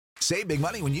Save big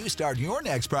money when you start your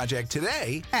next project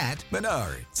today at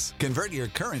Menards. Convert your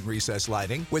current recessed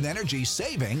lighting with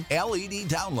energy-saving LED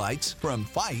downlights from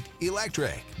Fight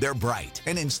Electric. They're bright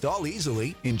and install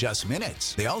easily in just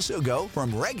minutes. They also go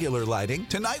from regular lighting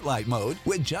to nightlight mode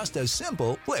with just a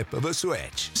simple flip of a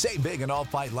switch. Save big on all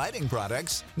Fight lighting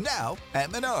products now at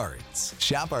Menards.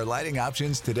 Shop our lighting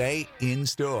options today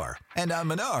in-store and on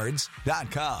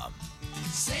Menards.com.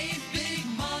 Save big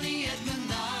money at Menards.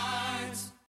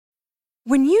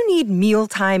 When you need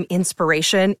mealtime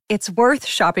inspiration, it's worth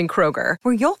shopping Kroger,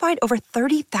 where you'll find over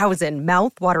 30,000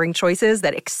 mouth-watering choices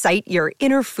that excite your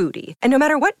inner foodie. And no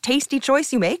matter what tasty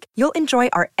choice you make, you'll enjoy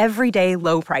our everyday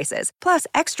low prices, plus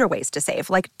extra ways to save,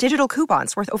 like digital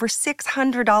coupons worth over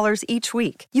 $600 each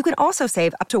week. You can also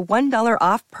save up to $1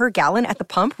 off per gallon at the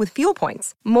pump with fuel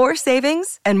points. More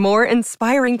savings and more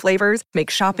inspiring flavors make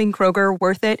shopping Kroger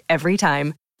worth it every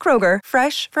time. Kroger,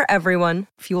 fresh for everyone.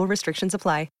 Fuel restrictions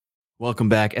apply. Welcome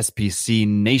back, SPC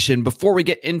Nation. Before we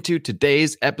get into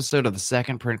today's episode of the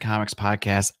Second Print Comics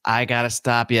Podcast, I got to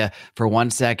stop you for 1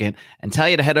 second and tell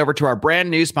you to head over to our brand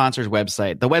new sponsors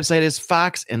website. The website is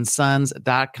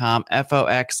foxandsons.com,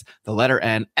 F-O-X, the letter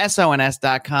N,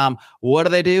 S-O-N-S.com. What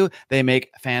do? They make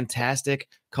fantastic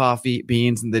coffee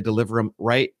beans, and they deliver them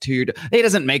right to your door. He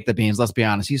doesn't make the beans, let's be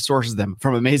honest. He sources them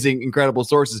from amazing, incredible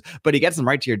sources, but he gets them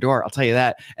right to your door. I'll tell you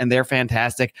that. And they're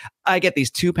fantastic. I get these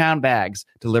 2-pound bags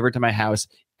delivered to my house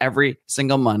every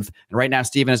single month. And right now,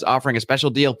 Steven is offering a special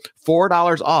deal,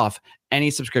 $4 off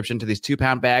any subscription to these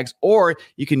 2-pound bags, or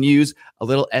you can use a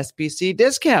little SPC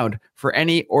discount for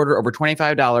any order over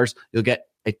 $25. You'll get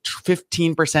a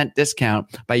 15%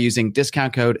 discount by using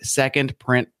discount code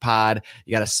SecondPrintPod.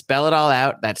 You got to spell it all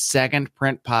out, that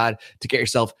SecondPrintPod, to get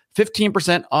yourself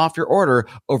 15% off your order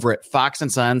over at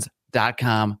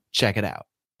foxandsons.com. Check it out.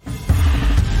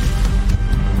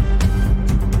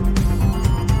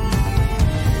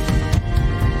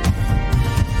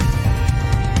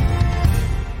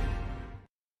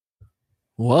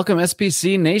 Welcome,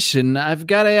 SPC Nation. I've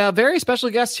got a very special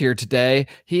guest here today.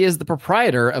 He is the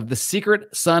proprietor of the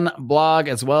Secret Sun blog,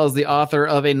 as well as the author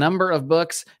of a number of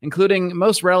books, including,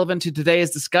 most relevant to today's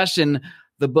discussion,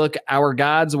 the book Our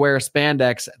Gods Wear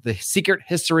Spandex, The Secret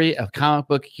History of Comic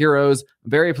Book Heroes. I'm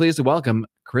very pleased to welcome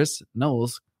Chris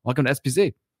Knowles. Welcome to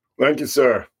SPC. Thank you,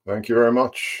 sir. Thank you very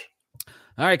much.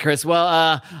 All right, Chris.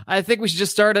 Well, I think we should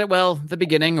just start at, the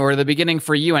beginning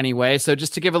for you anyway. So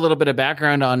just to give a little bit of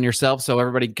background on yourself so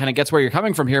everybody kind of gets where you're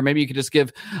coming from here, maybe you could just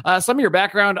give some of your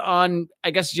background on, I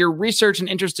guess, your research and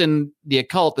interest in the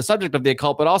occult, the subject of the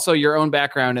occult, but also your own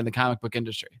background in the comic book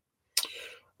industry.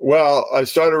 Well, I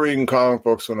started reading comic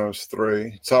books when I was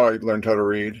 3. It's how I learned how to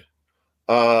read.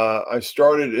 I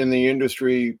started in the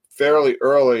industry fairly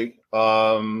early.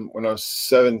 When I was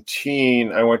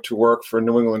 17, I went to work for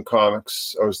New England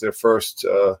Comics. I was their first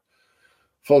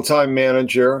full-time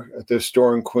manager at their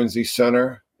store in Quincy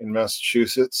Center in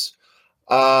Massachusetts.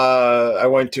 I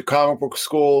went to comic book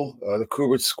school, the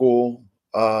Kubert School.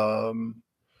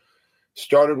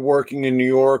 Started working in New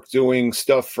York doing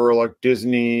stuff for like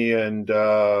Disney and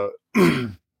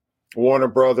Warner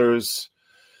Brothers.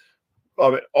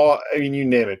 You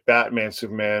name it, Batman,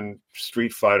 Superman,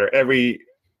 Street Fighter, every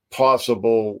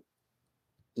possible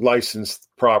licensed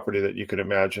property that you could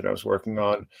imagine I was working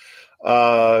on.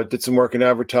 Did some work in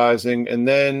advertising. And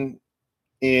then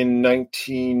in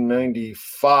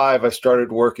 1995, I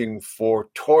started working for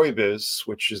Toy Biz,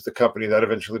 which is the company that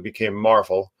eventually became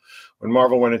Marvel. When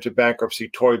Marvel went into bankruptcy,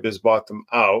 Toy Biz bought them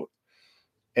out.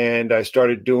 And I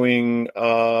started doing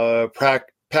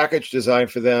package design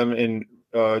for them in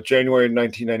January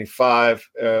 1995.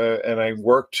 And I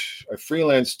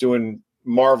freelanced doing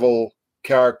Marvel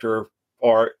character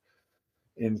art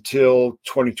until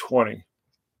 2020.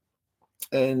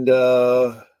 And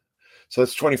so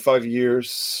that's 25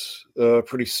 years,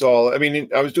 pretty solid. I mean,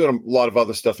 I was doing a lot of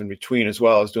other stuff in between as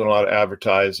well. I was doing a lot of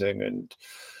advertising and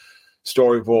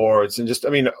storyboards and just,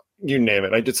 you name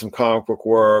it. I did some comic book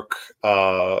work,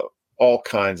 all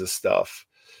kinds of stuff.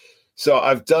 So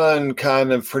I've done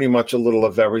kind of pretty much a little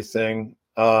of everything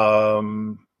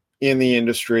in the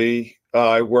industry.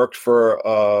 I worked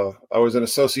I was an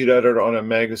associate editor on a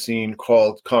magazine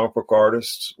called Comic Book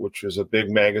Artist, which was a big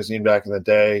magazine back in the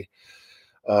day,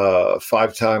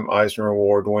 5-time Eisner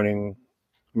Award winning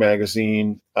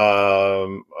magazine.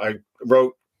 I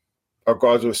wrote Our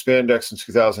Gods Wear Spandex in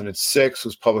 2006,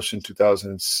 was published in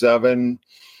 2007.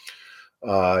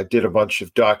 Did a bunch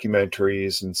of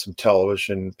documentaries and some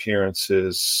television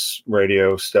appearances,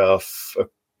 radio stuff,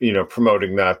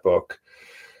 promoting that book.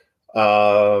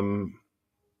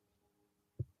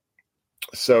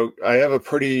 So I have a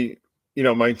pretty,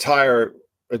 my entire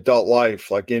adult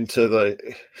life, like into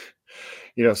the,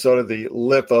 sort of the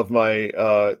lip of my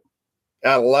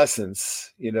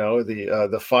adolescence,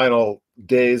 the final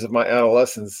days of my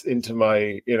adolescence into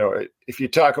my, if you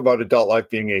talk about adult life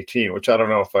being 18, which I don't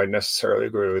know if I necessarily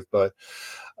agree with, but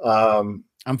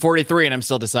I'm 43 and I'm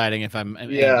still deciding if I'm.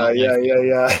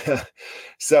 Yeah.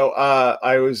 So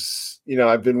I was,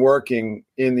 I've been working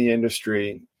in the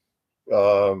industry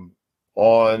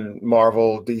on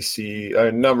Marvel, DC,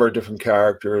 a number of different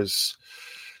characters,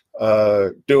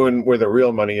 doing where the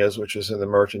real money is, which is in the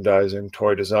merchandising,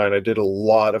 toy design. I did a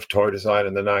lot of toy design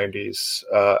in the 90s.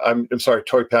 I'm sorry,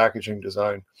 toy packaging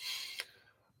design.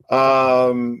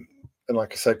 And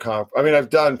like I said, I've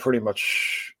done pretty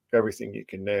much everything you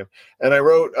can name. And I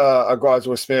wrote a Gods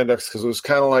with Spandex because it was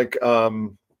kind of like,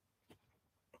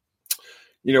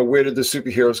 where did the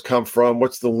superheroes come from?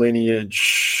 What's the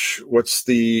lineage? What's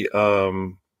the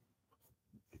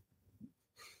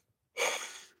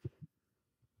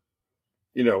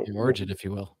the origin, if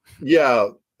you will. Yeah.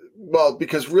 Well,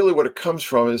 because really what it comes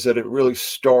from is that it really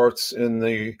starts in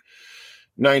the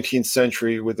 19th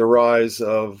century with the rise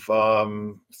of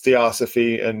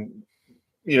theosophy and,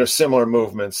 similar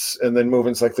movements, and then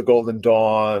movements like the Golden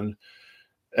Dawn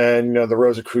and, the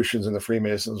Rosicrucians and the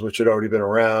Freemasons, which had already been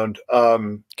around.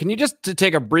 Can you just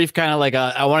take a brief kind of like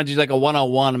I want to do like a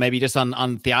 101, maybe just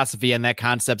on theosophy and that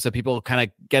concept, so people kind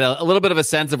of get a little bit of a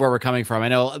sense of where we're coming from. I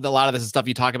know a lot of this is stuff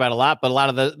you talk about a lot, but a lot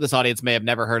of this audience may have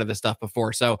never heard of this stuff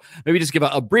before. So maybe just give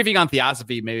a briefing on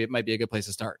theosophy. Maybe it might be a good place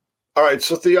to start. All right.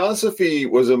 So theosophy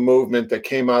was a movement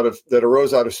that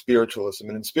arose out of spiritualism.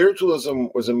 And spiritualism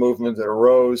was a movement that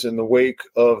arose in the wake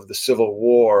of the Civil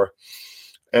War.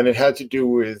 And it had to do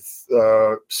with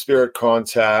spirit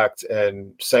contact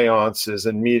and seances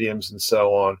and mediums and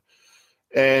so on.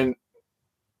 And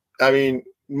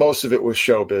most of it was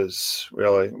showbiz,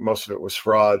 really. Most of it was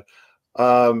fraud.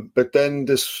 But then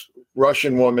this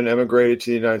Russian woman emigrated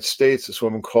to the United States, this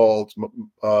woman called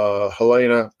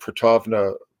Helena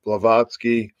Petovna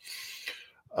Blavatsky.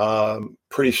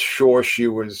 Pretty sure she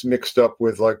was mixed up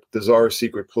with like the Tsar's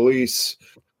secret police.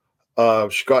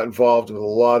 She got involved with a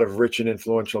lot of rich and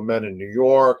influential men in New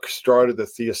York, started the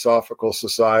Theosophical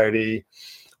Society,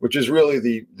 which is really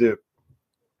the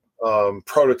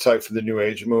prototype for the New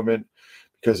Age movement,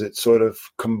 because it sort of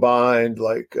combined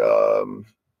like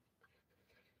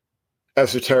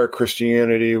esoteric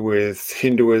Christianity with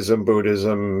Hinduism,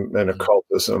 Buddhism, and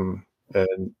occultism,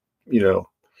 and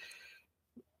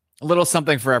a little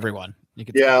something for everyone.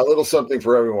 A little something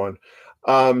for everyone.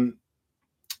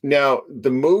 Now,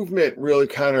 the movement really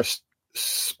kind of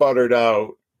sputtered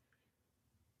out,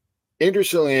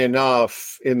 interestingly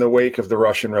enough, in the wake of the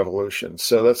Russian Revolution.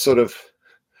 So that sort of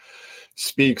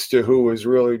speaks to who was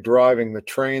really driving the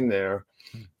train there.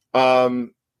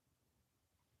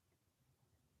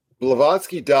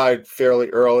 Blavatsky died fairly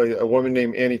early. A woman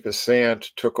named Annie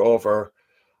Besant took over.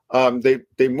 They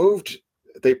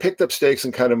picked up stakes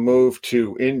and kind of moved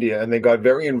to India, and they got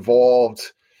very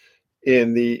involved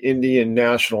in the Indian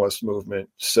nationalist movement.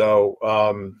 So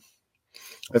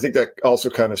I think that also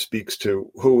kind of speaks to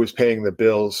who was paying the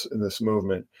bills in this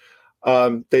movement.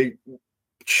 They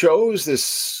chose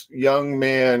this young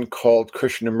man called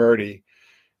Krishnamurti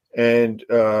and,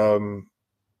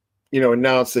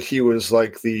 announced that he was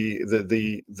like the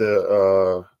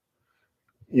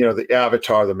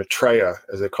avatar, the Maitreya,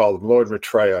 as they called him, Lord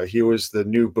Maitreya. He was the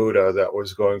new Buddha that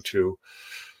was going to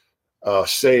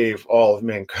save all of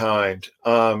mankind.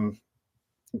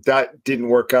 That didn't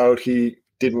work out. He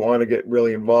didn't want to get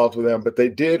really involved with them, but they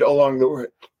did along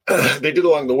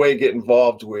the way get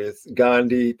involved with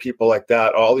Gandhi, people like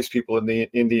that, all these people in the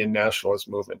Indian nationalist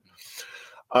movement.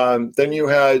 Then you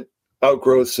had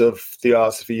outgrowths of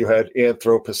theosophy. You had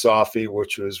anthroposophy,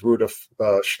 which was Rudolf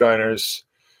Steiner's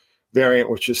variant,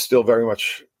 which is still very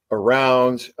much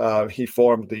around. He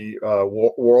formed the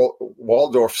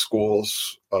Waldorf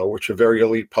schools, which are very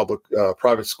elite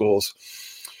private schools.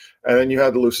 And then you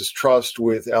had the Lucis Trust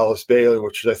with Alice Bailey,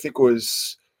 which I think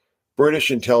was British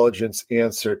intelligence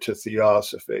answer to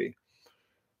theosophy.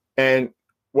 And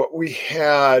what we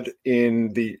had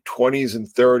in the 20s and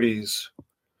 30s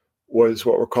was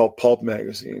what were called pulp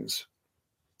magazines.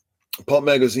 Pulp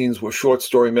magazines were short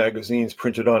story magazines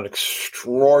printed on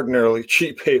extraordinarily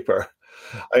cheap paper.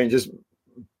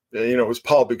 It was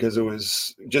pulp because it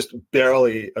was just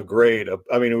barely a grade.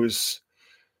 It was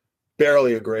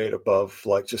barely a grade above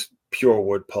like just pure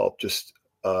wood pulp.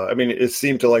 It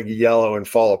seemed to like yellow and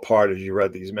fall apart as you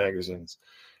read these magazines.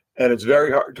 And it's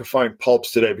very hard to find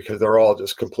pulps today because they're all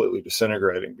just completely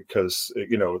disintegrating because,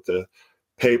 the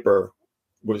paper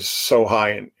was so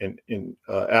high in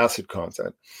acid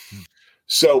content.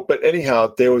 So, but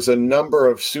anyhow, there was a number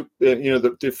of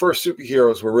the first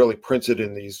superheroes were really printed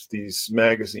in these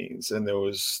magazines, and there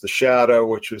was the Shadow,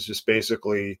 which was just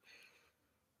basically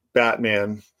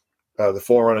Batman, the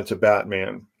forerunner to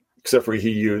Batman, except for he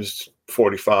used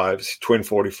 45s, twin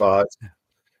 45s.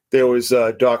 There was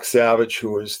Doc Savage,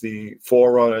 who was the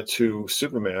forerunner to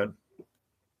Superman.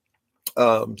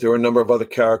 There were a number of other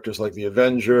characters like the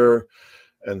Avenger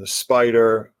and the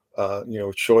Spider,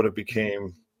 which sort of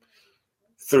became,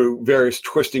 through various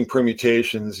twisting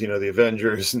permutations, the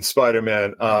Avengers and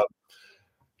Spider-Man,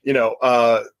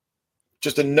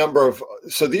 just a number of,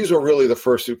 so these were really the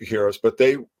first superheroes, but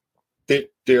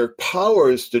their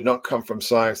powers did not come from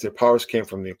science. Their powers came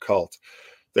from the occult.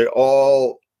 They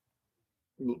all,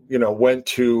 went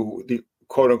to the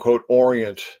quote unquote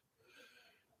Orient,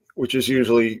 which is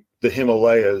usually the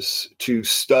Himalayas, to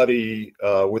study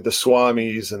with the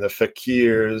Swamis and the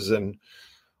Fakirs and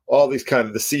all these kind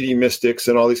of the seedy mystics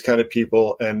and all these kind of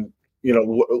people, and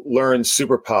learn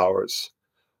superpowers.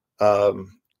 Hold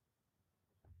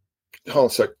on a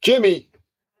sec, Jimmy.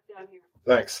 Down here.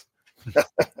 Thanks.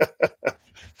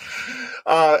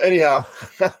 Anyhow,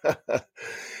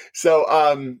 so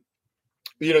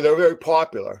they were very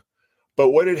popular. But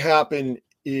what had happened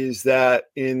is that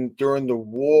during the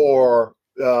war,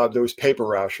 there was paper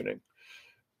rationing,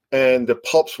 and the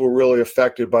pulps were really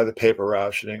affected by the paper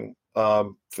rationing.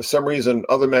 For some reason,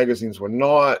 other magazines were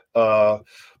not, but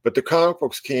the comic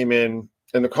books came in,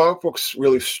 and the comic books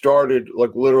really started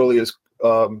like literally as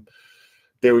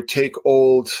they would take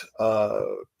old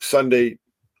Sunday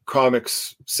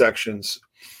comics sections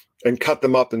and cut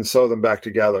them up and sew them back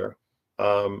together.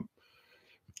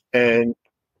 And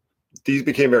these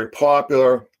became very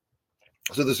popular.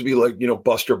 So this would be like,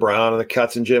 Buster Brown and the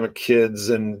Katzenjammer Kids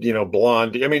and,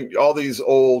 Blondie. I mean, all these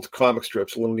old comic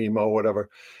strips, Little Nemo, whatever.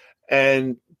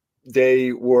 And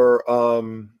they were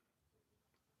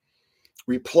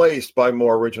replaced by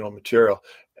more original material.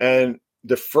 And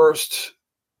the first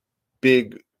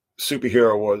big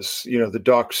superhero was, the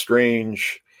Doc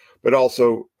Strange, but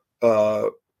also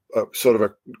sort of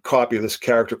a copy of this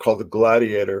character called the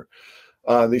Gladiator.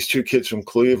 These two kids from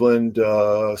Cleveland,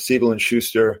 Siegel and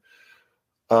Schuster,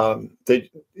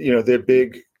 their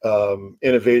big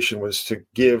innovation was to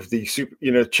give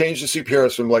change the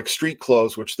superheroes from like street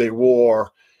clothes, which they wore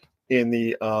in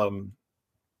the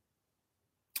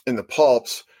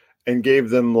pulps, and gave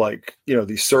them like,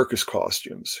 these circus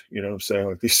costumes, what I'm saying?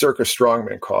 Like these circus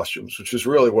strongman costumes, which is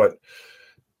really what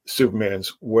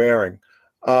Superman's wearing.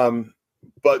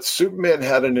 But Superman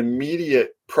had an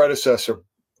immediate predecessor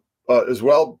as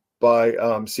well by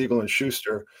Siegel and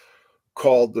Schuster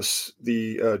called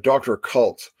the Dr.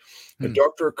 Occult. And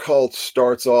Dr. Occult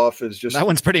starts off as just... That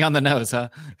one's pretty on the nose, huh?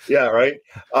 Yeah, right?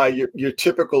 Your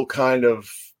typical kind of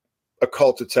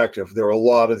occult detective. There are a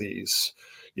lot of these.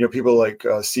 People like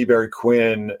Seabury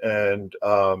Quinn and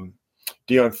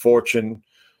Dion Fortune.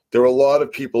 There were a lot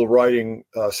of people writing,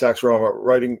 Sax Roma,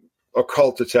 writing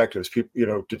occult detectives,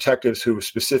 people, detectives who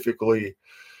specifically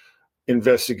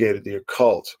investigated the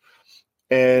occult.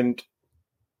 And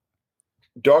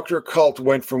Dr. Occult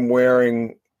went from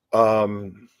wearing,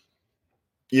 like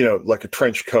a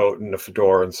trench coat and a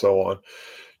fedora and so on,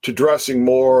 to dressing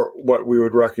more what we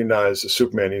would recognize as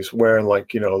Superman. He's wearing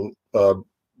like,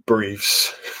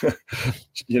 briefs,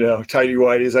 tidy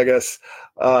whities, I guess,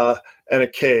 and a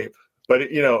cape. But,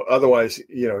 otherwise,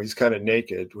 he's kind of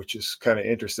naked, which is kind of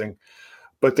interesting.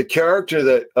 But the character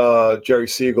that Jerry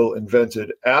Siegel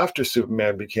invented after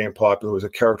Superman became popular was a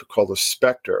character called the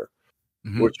Spectre,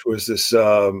 which was this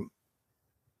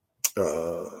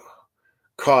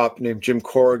cop named Jim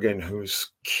Corrigan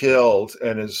who's killed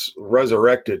and is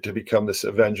resurrected to become this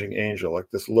avenging angel, like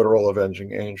this literal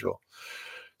avenging angel.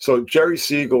 So Jerry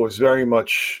Siegel was very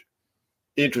much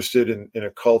interested in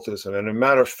occultism. And as a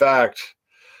matter of fact,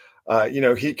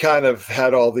 he kind of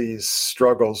had all these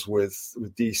struggles with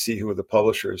DC, who were the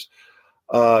publishers.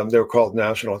 They were called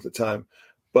National at the time.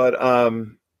 But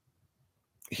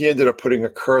he ended up putting a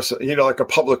curse, like a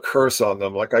public curse on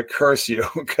them. Like, I curse you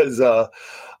because of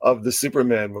the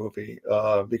Superman movie,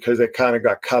 because they kind of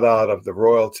got cut out of the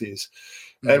royalties.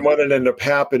 Mm-hmm. And what ended up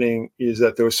happening is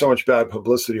that there was so much bad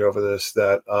publicity over this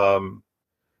that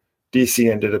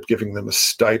DC ended up giving them a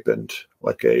stipend,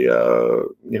 like a,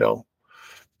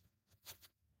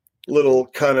 little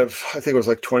kind of, I think it was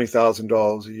like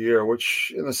 $20,000 a year,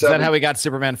 which in the 70s. Is that how we got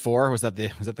Superman 4? Was that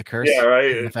the curse? Yeah,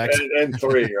 right. And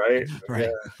 3, right? Right. Yeah.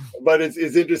 But it's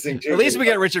interesting too. At least we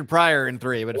get Richard Pryor in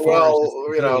 3. But look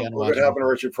what happened to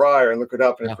Richard Pryor, and look what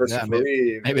happened to Christopher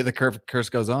Reeve. Maybe the curse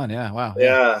goes on. Yeah. Wow.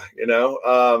 Yeah.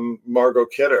 Margot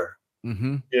Kidder.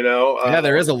 Mm-hmm. You know, Yeah,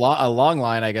 there is a long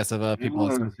line, I guess, of people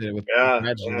associated with yeah,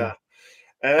 tragedy. yeah.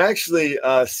 And actually,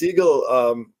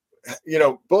 Siegel, you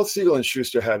know, both Siegel and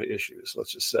Schuster had issues.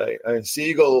 Let's just say, and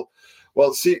Siegel,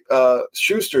 well,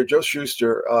 Schuster, Joe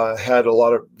Schuster, had a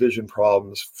lot of vision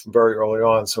problems from very early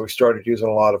on, so he started using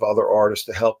a lot of other artists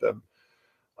to help him.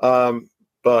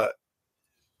 But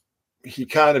he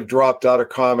kind of dropped out of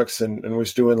comics and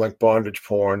was doing like bondage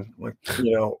porn, like,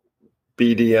 you know,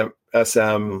 BDM,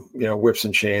 SM, you know, whips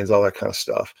and chains, all that kind of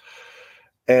stuff.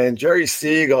 And Jerry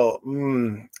Siegel,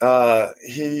 I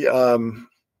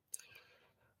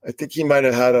think he might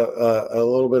have had a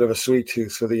little bit of a sweet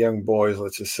tooth for the young boys,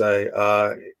 let's just say.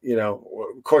 You know,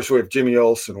 of course, we have Jimmy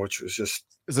Olsen, which was just.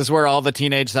 Is this where all the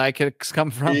teenage sidekicks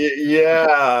come from?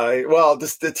 Yeah. Well,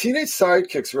 the teenage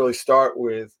sidekicks really start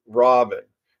with Robin,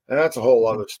 and that's a whole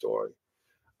other story.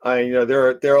 You know,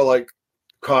 there are like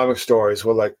comic stories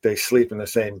where like they sleep in the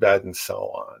same bed and so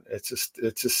on. It's just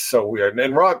so weird.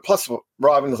 And plus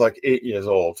Robin's like 8 years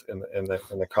old in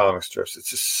the comic strips. It's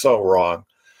just so wrong.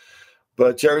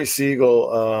 But Jerry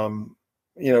Siegel,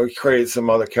 you know, he created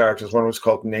some other characters. One was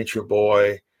called Nature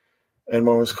Boy, and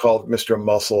one was called Mr.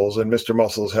 Muscles. And Mr.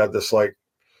 Muscles had this like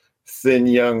thin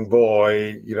young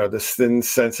boy, you know, this thin,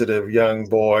 sensitive young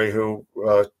boy who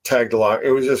tagged along.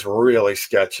 It was just really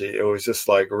sketchy. It was just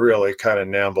like really kind of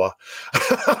NAMBLA.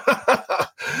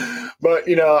 But,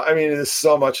 you know, I mean, there's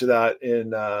so much of that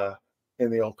in the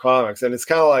old comics. And it's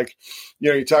kind of like, you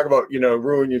know, you talk about, you know,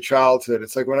 ruin your childhood.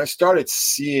 It's like when I started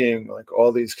seeing like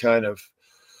all these kind of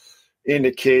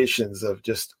indications of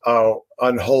just how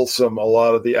unwholesome a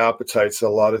lot of the appetites, a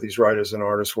lot of these writers and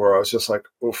artists were, I was just like,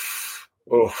 oof.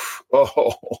 Oh,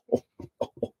 God.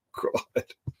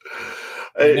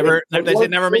 They never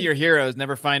meet your heroes,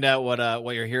 never find out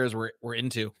what your heroes were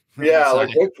into. Yeah,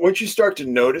 like once you start to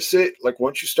notice it, like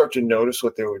once you start to notice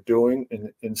what they were doing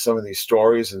in some of these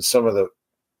stories and some of the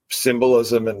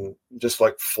symbolism and just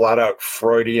like flat out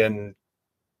Freudian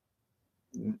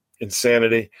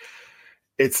insanity,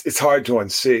 it's hard to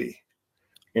unsee.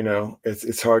 You know,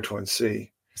 it's hard to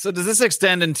unsee. So does this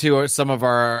extend into some of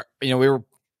our, you know, we were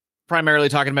primarily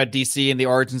talking about DC and the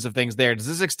origins of things there. Does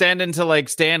this extend into like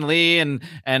Stan Lee and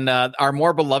our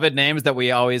more beloved names that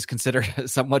we always consider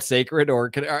somewhat sacred,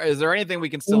 or is there anything we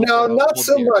can still? No, not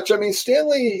so much. I mean, Stan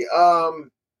Lee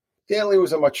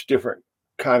was a much different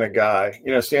kind of guy.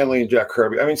 You know, Stan Lee and Jack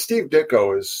Kirby. I mean, Steve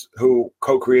Ditko who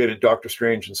co-created Doctor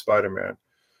Strange and Spider-Man.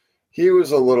 He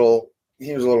was a little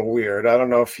weird. I don't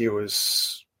know if he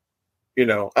was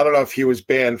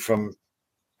banned from,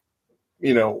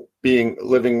 you know,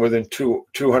 living within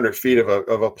 200 feet of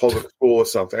a public school or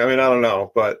something. I mean, I don't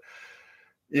know, but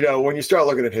you know, when you start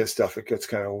looking at his stuff, it gets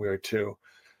kind of weird too.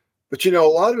 But you know,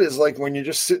 a lot of it is like when you're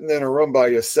just sitting in a room by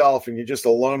yourself and you're just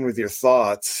alone with your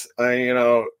thoughts. You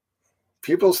know,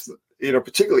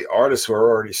 particularly artists who are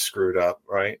already screwed up,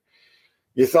 right?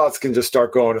 Your thoughts can just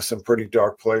start going to some pretty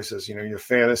dark places. You know, your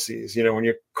fantasies. You know, when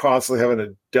you're constantly having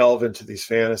to delve into these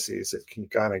fantasies, it can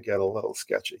kind of get a little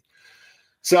sketchy.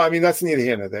 So, I mean, that's neither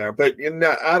here nor there. But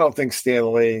I don't think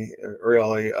Stan Lee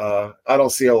really, I don't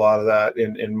see a lot of that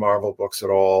in Marvel books at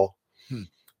all.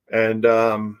 And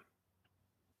do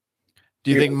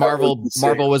you think Marvel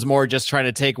was more just trying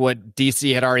to take what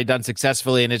DC had already done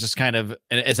successfully and it's just kind of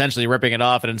essentially ripping it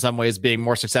off and in some ways being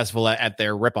more successful at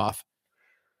their ripoff?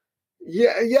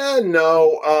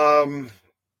 No.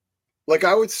 Like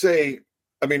I would say,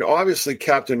 I mean, obviously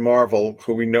Captain Marvel,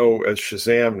 who we know as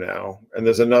Shazam now, and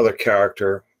there's another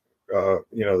character,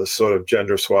 you know, the sort of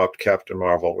gender swapped Captain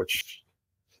Marvel, which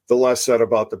the less said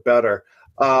about the better.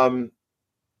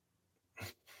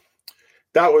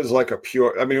 That was like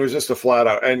it was just a flat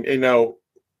out, and you know,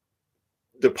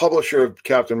 the publisher of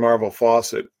Captain Marvel,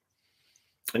 Fawcett,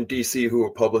 and DC, who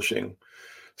were publishing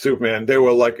Superman, they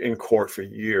were like in court for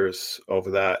years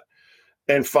over that.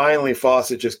 And finally,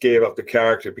 Fawcett just gave up the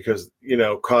character because, you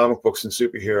know, comic books and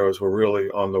superheroes were really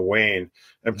on the wane.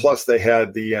 And plus they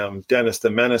had the Dennis the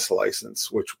Menace license,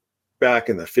 which back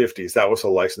in the 50s, that was a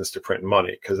license to print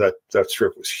money because that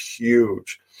strip was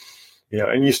huge. You know,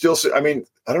 and you still see, I mean,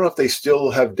 I don't know if they still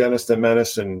have Dennis the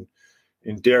Menace in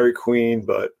Dairy Queen,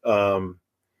 but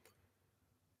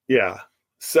yeah.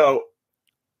 So,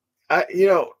 you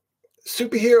know,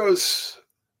 superheroes,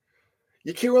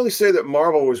 you can't really say that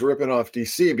Marvel was ripping off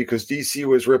DC because DC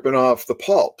was ripping off the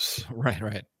pulps.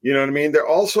 Right. You know what I mean? They're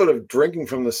all sort of drinking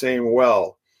from the same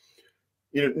well.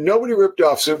 You know, nobody ripped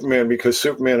off Superman because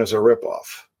Superman is a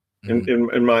ripoff.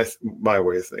 In my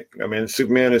way of thinking. I mean,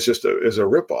 Superman is just a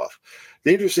ripoff.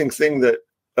 The interesting thing that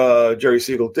Jerry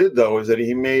Siegel did, though, is that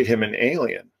he made him an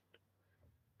alien.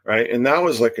 right? And that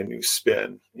was like a new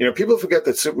spin. People forget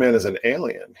that Superman is an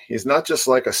alien. He's not just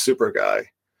like a super guy.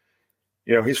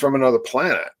 He's from another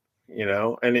planet,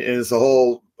 and it is the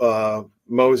whole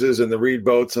Moses and the reed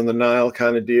boats on the Nile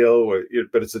kind of deal,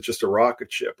 but it's just a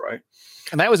rocket ship, right?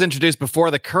 And that was introduced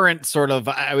before the current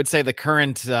I would say the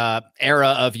current era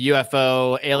of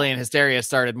UFO alien hysteria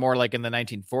started, more like in the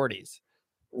 1940s.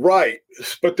 Right.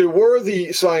 But there were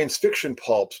the science fiction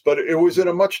pulps, but it was in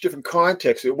a much different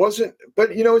context. It wasn't,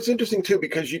 but it's interesting too,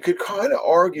 because you could kind of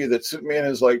argue that Superman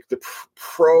is like the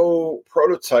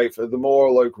prototype of the more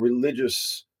like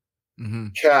religious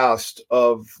cast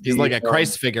of. He's like a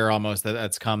Christ figure almost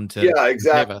that's come to. Yeah,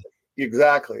 exactly.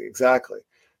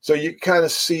 So you kind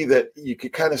of see that, you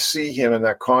could kind of see him in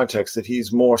that context, that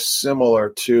he's more similar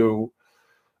to,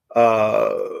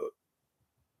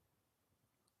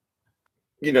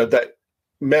 that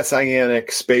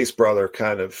messianic space brother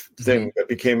kind of thing that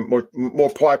became more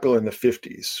popular in the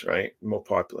 50s, right? More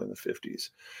popular in the 50s.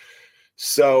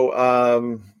 So,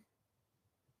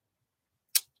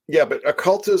 but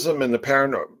occultism and the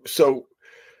paranormal. So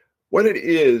what it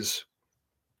is,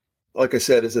 like I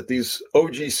said, is that these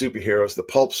OG superheroes, the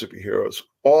pulp superheroes,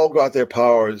 all got their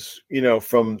powers,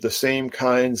 from the same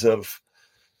kinds of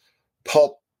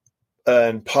pulp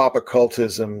and pop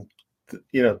occultism,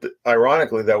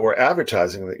 ironically, that were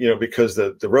advertising, because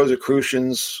the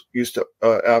Rosicrucians used to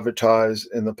advertise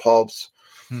in the pulps.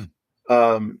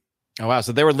 Oh, wow.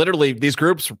 So they were literally, these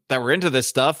groups that were into this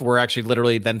stuff were actually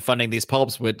literally then funding these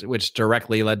pulps, which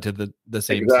directly led to the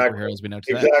same superheroes we know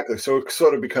today. Exactly. So it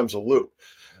sort of becomes a loop.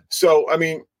 So, I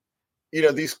mean,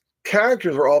 these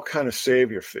characters are all kind of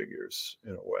savior figures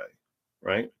in a way,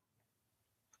 right?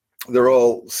 They're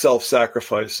all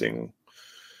self-sacrificing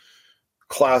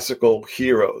classical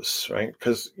heroes, right?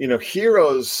 Because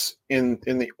heroes in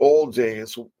the old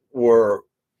days were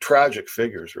tragic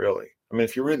figures, really. I mean,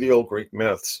 if you read the old Greek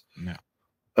myths,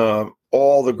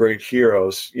 all the great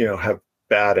heroes, have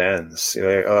bad ends.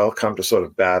 They all come to sort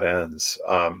of bad ends,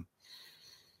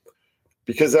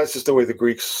 because that's just the way the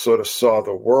Greeks sort of saw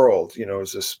the world.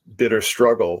 As this bitter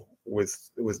struggle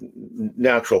with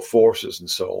natural forces and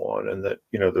so on, and that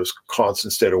there's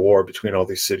constant state of war between all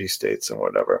these city states and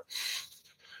whatever.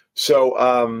 So,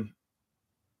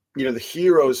 the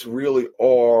heroes really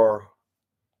are,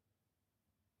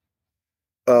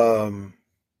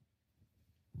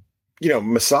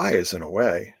 messiahs in a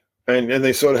way, and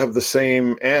they sort of have the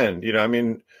same end. I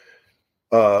mean,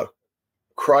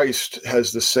 Christ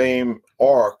has the same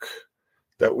arc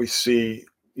that we see.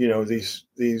 These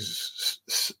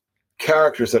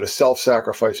characters that are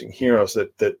self-sacrificing heroes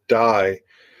that die.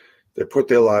 They put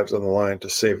their lives on the line to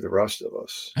save the rest of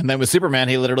us. And then with Superman,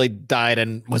 he literally died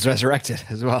and was resurrected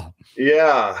as well.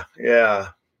 Yeah.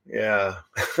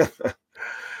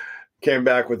 Came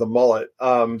back with a mullet.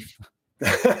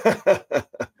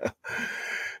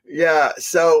 Yeah.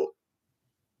 So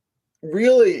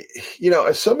really,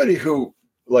 as somebody who,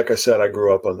 like I said, I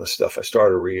grew up on this stuff. I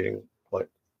started reading like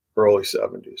early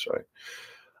 70s, right?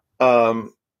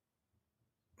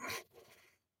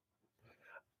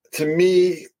 To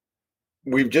me,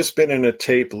 we've just been in a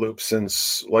tape loop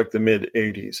since like the mid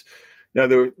 80s. Now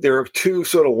there are two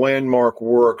sort of landmark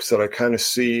works that I kind of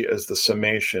see as the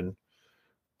summation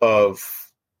of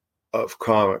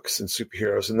comics and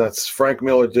superheroes. And that's Frank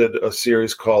Miller did a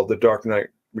series called The Dark Knight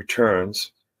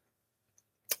Returns.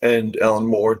 And Alan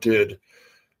Moore did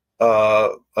a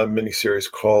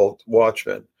miniseries called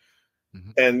Watchmen.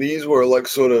 And these were like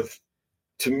sort of,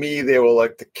 to me, they were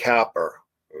like the capper.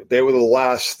 They were the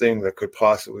last thing that could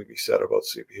possibly be said about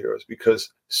superheroes,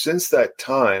 because since that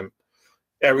time,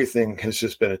 everything has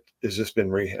just been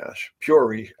rehash,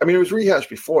 I mean, it was rehashed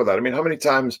before that. I mean, how many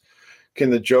times can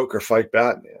the Joker fight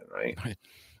Batman, right?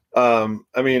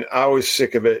 I mean, I was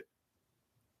sick of it,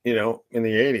 in the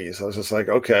 80s. I was just like,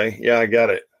 okay, yeah, I get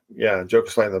it. Yeah,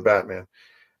 Joker's fighting the Batman.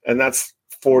 And that's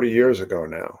 40 years ago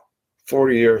now.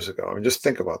 40 years ago. I mean, just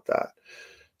think about that.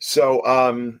 So,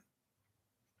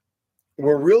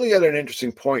 we're really at an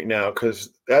interesting point now, because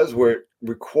as we're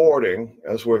recording,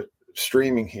 as we're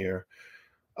streaming here,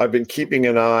 I've been keeping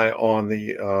an eye on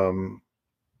the,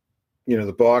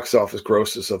 the box office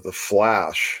grosses of The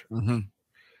Flash,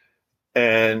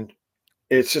 and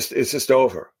it's just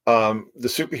over. The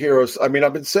superheroes. I mean,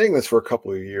 I've been saying this for a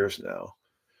couple of years now.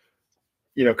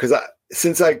 Because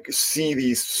since I see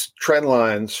these trend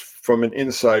lines from an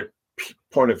inside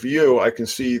point of view, I can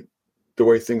see the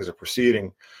way things are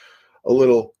proceeding a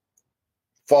little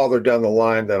farther down the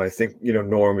line than I think,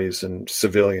 normies and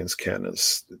civilians can,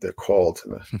 as they're called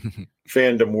in the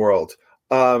fandom world.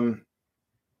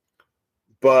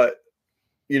 But,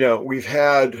 we've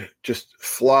had just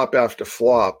flop after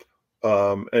flop,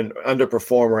 and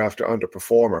underperformer after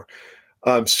underperformer.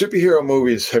 Superhero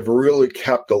movies have really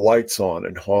kept the lights on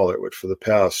in Hollywood for the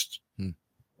past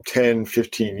 10,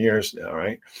 15 years now,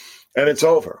 right? And it's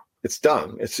over. It's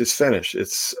done. It's just finished.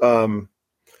 It's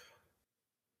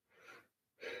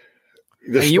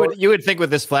you would think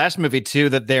with this Flash movie too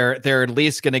that they're at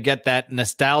least going to get that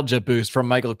nostalgia boost from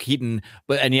Michael Keaton,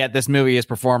 and yet this movie is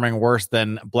performing worse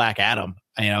than Black Adam.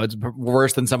 It's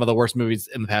worse than some of the worst movies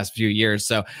in the past few years.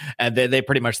 So, and they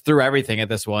pretty much threw everything at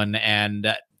this one,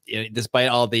 and despite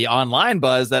all the online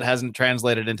buzz, that hasn't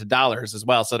translated into dollars as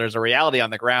well. So there's a reality on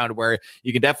the ground where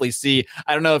you can definitely see.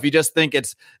 I don't know if you just think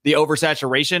it's the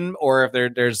oversaturation or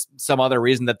if there's some other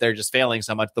reason that they're just failing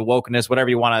so much, the wokeness, whatever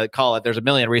you want to call it. There's a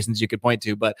million reasons you could point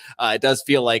to, but it does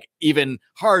feel like even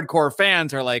hardcore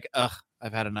fans are like, ugh,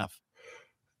 I've had enough.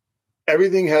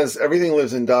 Everything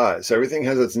lives and dies. Everything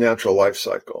has its natural life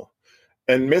cycle,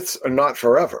 and myths are not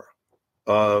forever.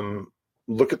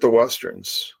 Look at the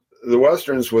Westerns. The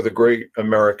Westerns were the great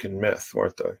American myth,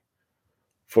 weren't they?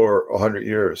 For 100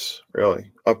 years,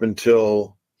 really, up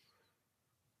until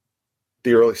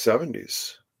the early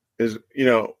 70s. Early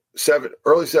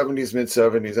 70s, mid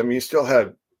 70s. I mean, you still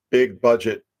had big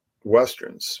budget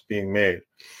Westerns being made,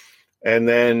 and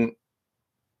then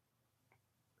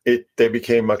they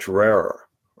became much rarer,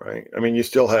 right? I mean, you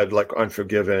still had like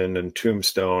Unforgiven and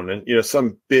Tombstone, and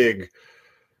some big.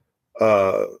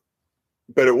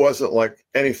 But it wasn't like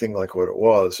anything like what it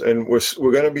was. And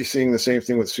we're going to be seeing the same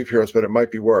thing with superheroes, but it might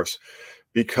be worse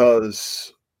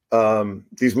because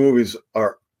these movies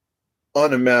are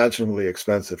unimaginably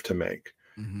expensive to make.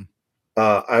 Mm-hmm.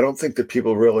 I don't think that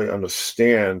people really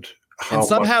understand how. And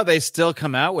somehow they still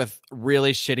come out with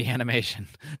really shitty animation,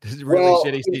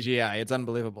 shitty CGI. It's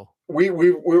unbelievable.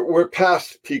 We're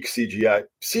past peak CGI.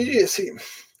 CGI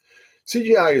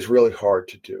is really hard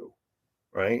to do,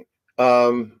 right?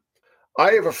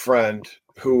 I have a friend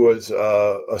who was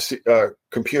a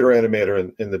computer animator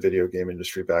in the video game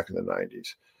industry back in the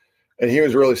 90s, and he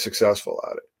was really successful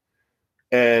at it.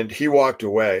 And he walked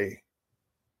away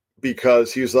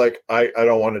because he was like, I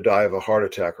don't want to die of a heart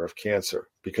attack or of cancer,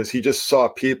 because he just saw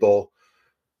people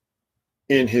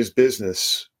in his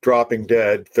business dropping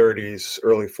dead, 30s,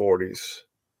 early 40s.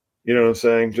 You know what I'm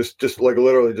saying? Just like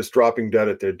literally just dropping dead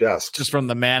at their desks. Just from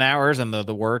the man hours and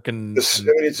the work. And it's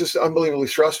just unbelievably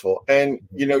stressful. And,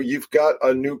 you've got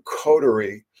a new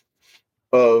coterie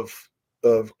of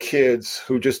kids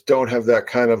who just don't have that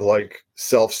kind of like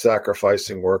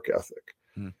self-sacrificing work ethic.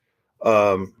 And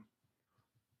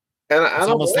I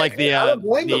don't almost blame, like the, I don't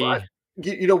blame them.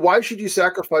 Why should you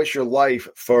sacrifice your life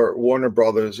for Warner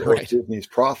Brothers or Disney's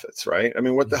profits, right? I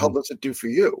mean, what the hell does it do for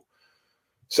you?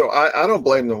 So I don't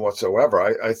blame them whatsoever.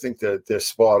 I think that they're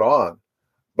spot on.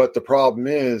 But the problem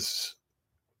is,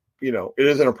 it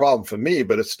isn't a problem for me,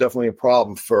 but it's definitely a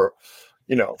problem for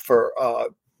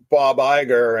Bob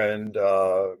Iger and,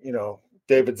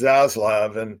 David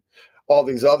Zaslav and all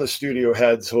these other studio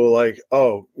heads who are like,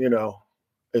 and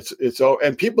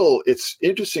people, it's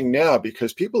interesting now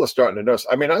because people are starting to notice.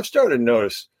 I mean, I've started to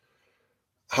notice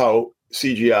how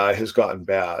CGI has gotten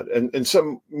bad, and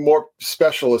some more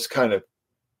specialist kind of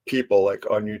people like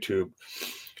on YouTube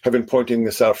have been pointing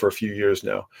this out for a few years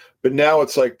now. But now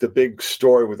it's like the big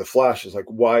story with the Flash is like,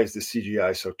 why is the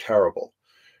CGI so terrible?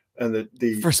 And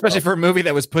especially for a movie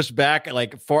that was pushed back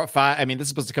like 4 or 5. I mean, this is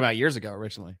supposed to come out years ago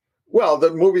originally. Well,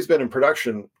 the movie's been in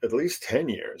production at least 10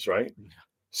 years, right?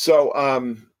 So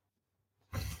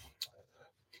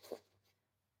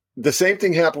the same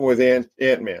thing happened with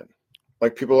Ant-Man.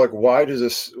 Like people are like, why does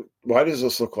this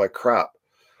look like crap?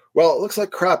 Well, it looks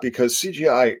like crap because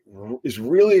CGI is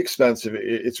really expensive.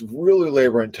 It's really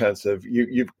labor intensive.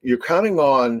 You're counting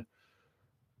on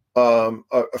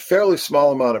a fairly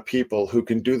small amount of people who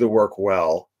can do the work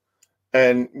well,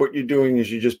 and what you're doing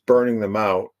is you're just burning them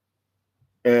out,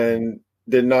 and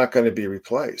they're not going to be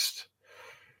replaced.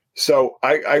 So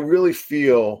I really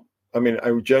feel. I mean,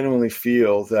 I genuinely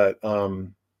feel that.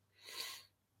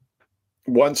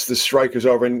 Once the strike is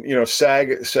over, and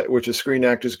SAG, which is Screen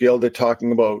Actors Guild, they're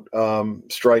talking about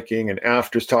striking, and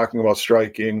AFTRA's talking about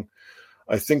striking.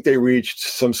 I think they reached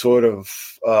some sort of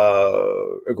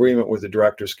agreement with the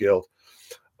Directors Guild.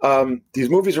 These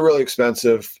movies are really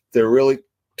expensive. They're really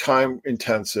time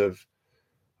intensive.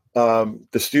 The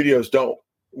studios don't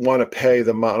want to pay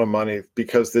the amount of money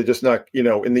because they're just not,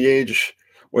 in the age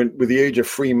with the age of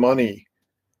free money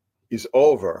is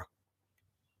over.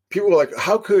 People were like,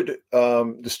 how could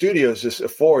the studios just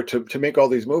afford to make all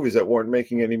these movies that weren't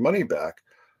making any money back,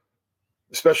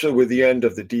 especially with the end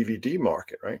of the DVD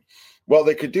market, right? Well,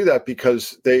 they could do that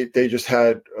because they just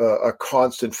had a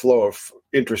constant flow of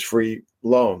interest-free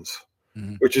loans,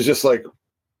 which is just like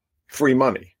free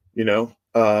money, and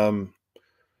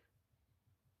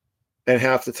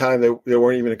half the time they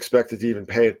weren't even expected to even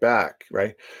pay it back,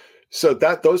 right? So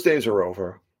those days are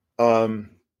over.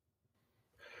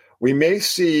 We may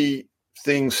see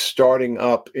things starting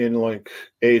up in like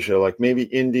Asia, like maybe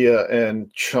India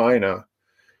and China,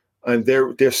 and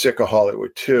they're sick of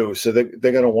Hollywood too. So they're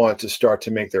going to want to start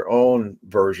to make their own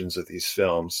versions of these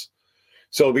films.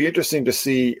 So it'll be interesting to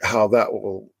see how that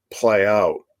will play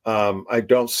out. I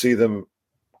don't see them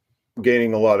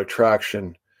gaining a lot of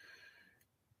traction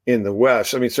in the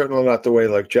West. I mean, certainly not the way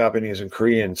like Japanese and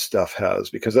Korean stuff has,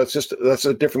 because that's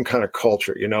a different kind of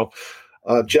culture,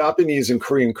 Japanese and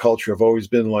Korean culture have always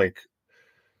been like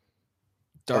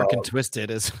dark and twisted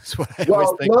is what I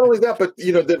always think. Not only that, but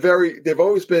they've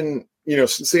always been,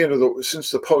 since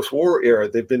the post-war era,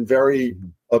 they've been very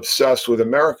obsessed with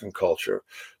American culture.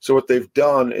 So what they've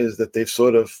done is that they've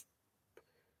sort of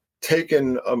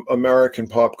taken American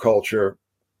pop culture,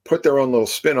 put their own little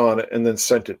spin on it, and then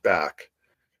sent it back,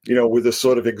 with a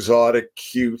sort of exotic,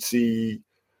 cutesy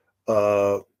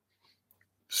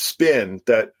spin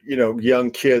that,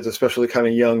 young kids, especially kind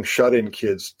of young shut-in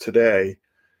kids today,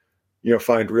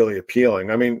 find really appealing.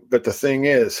 I mean, but the thing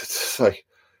is, it's like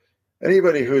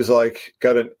anybody who's like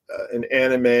got an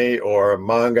anime or a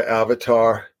manga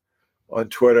avatar on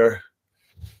Twitter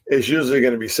is usually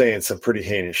going to be saying some pretty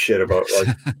heinous shit about like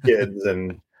kids,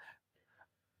 and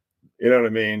you know what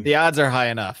I mean? The odds are high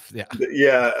enough. Yeah.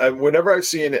 Yeah. Whenever I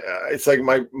see it's like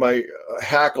my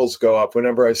hackles go up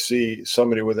whenever I see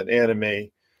somebody with an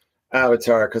anime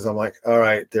avatar, because I'm like, all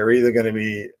right, they're either going to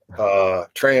be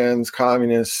trans,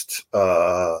 communist,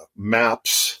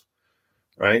 maps,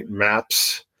 right?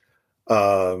 Maps,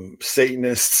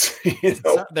 Satanists.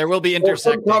 There will be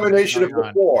intersecting. Some combination of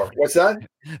the four. What's that?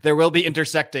 There will be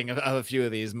intersecting of a few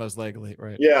of these, most likely,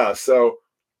 right? Yeah. So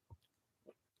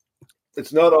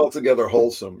it's not altogether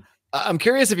wholesome. I'm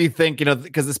curious if you think,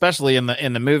 because especially in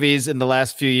the movies in the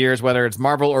last few years, whether it's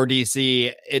Marvel or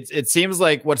DC, it seems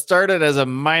like what started as a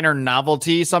minor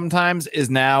novelty sometimes is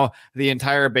now the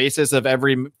entire basis of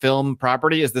every film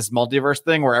property is this multiverse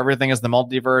thing where everything is the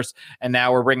multiverse. And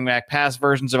now we're bringing back past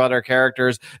versions of other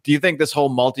characters. Do you think this whole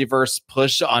multiverse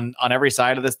push on every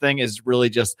side of this thing is really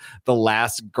just the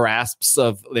last gasps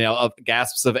of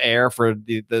air for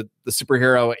the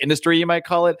superhero industry, you might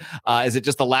call it? Is it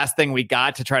just the last thing we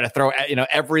got to try to throw,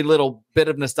 every little bit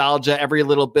of nostalgia, every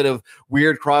little bit of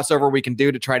weird crossover we can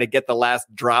do to try to get the last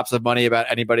drops of money about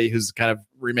anybody who's kind of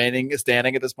remaining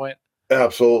standing at this point?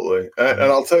 Absolutely. And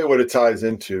I'll tell you what it ties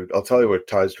into. I'll tell you what it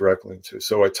ties directly into.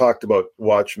 So I talked about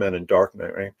Watchmen and Dark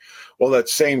Knight, right? Well, that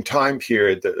same time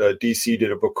period, that DC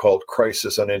did a book called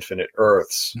Crisis on Infinite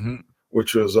Earths,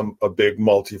 which was a big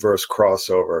multiverse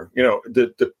crossover.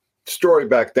 The story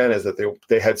back then is that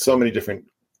they had so many different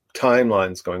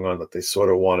timelines going on that they sort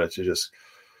of wanted to just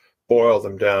boil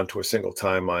them down to a single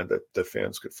timeline that the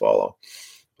fans could follow.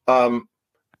 The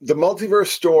multiverse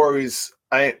stories,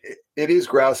 it is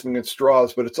grasping at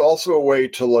straws, but it's also a way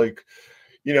to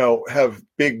have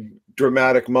big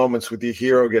dramatic moments with the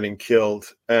hero getting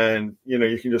killed, and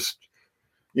you can just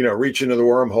reach into the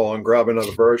wormhole and grab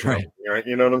another version of it, right?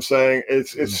 You know what I'm saying?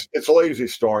 It's lazy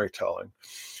storytelling.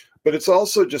 But it's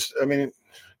also just,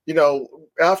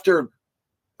 after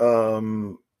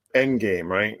Endgame,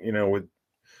 right? With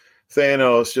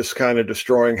Thanos just kind of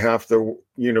destroying half the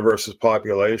universe's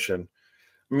population.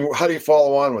 I mean, how do you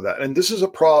follow on with that? And this is a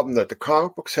problem that the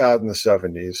comic books had in the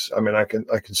 70s. I mean, I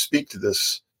can speak to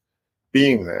this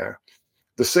being there.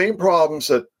 The same problems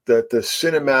that the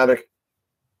cinematic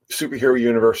superhero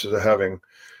universes are having,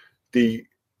 the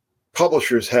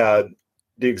publishers had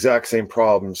the exact same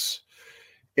problems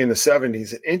in the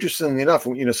 70s. And interestingly enough,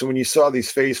 so when you saw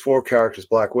these Phase 4 characters,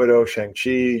 Black Widow, Shang-Chi,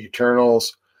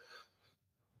 Eternals,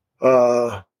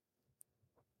 forget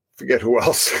who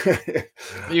else.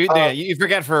 You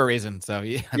forget for a reason. So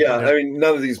yeah, I mean,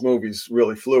 none of these movies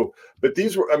really flew, but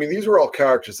these were all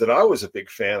characters that I was a big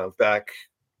fan of back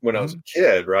when I was a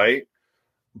kid, right?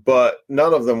 But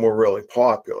none of them were really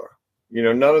popular.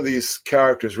 None of these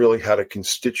characters really had a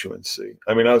constituency.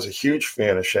 I mean, I was a huge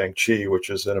fan of Shang-Chi, which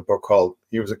is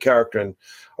he was a character in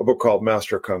a book called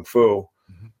Master of Kung Fu.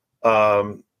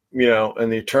 And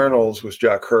the Eternals was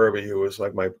Jack Kirby, who was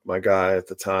like my guy at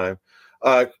the time.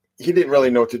 He didn't really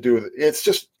know what to do with it.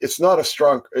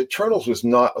 Eternals was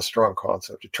not a strong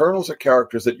concept. Eternals are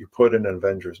characters that you put in an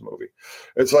Avengers movie.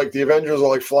 It's like the Avengers are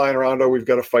like flying around, we've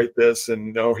got to fight this,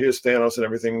 and here's Thanos and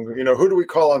everything. Who do we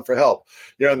call on for help?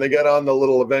 And they get on the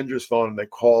little Avengers phone and they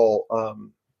call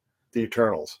the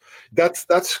Eternals. That's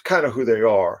kind of who they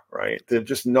are, right? They're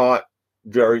just not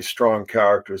very strong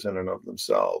characters in and of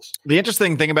themselves. The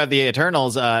interesting thing about the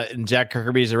Eternals, in Jack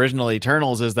Kirby's original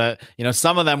Eternals, is that, you know,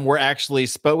 some of them were actually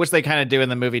which they kind of do in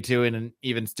the movie too, in an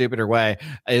even stupider way,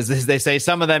 is they say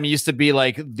some of them used to be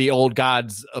like the old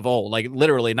gods of old, like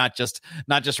literally not just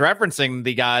referencing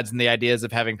the gods and the ideas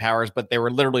of having powers, but they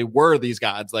literally were these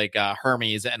gods like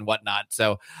Hermes and whatnot.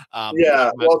 So that's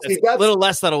a little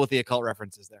less subtle with the occult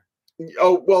references there.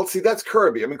 Oh, well, see, that's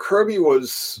Kirby. I mean, Kirby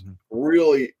was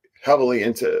really heavily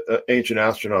into ancient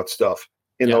astronaut stuff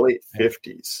in the late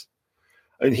 50s.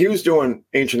 And he was doing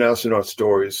ancient astronaut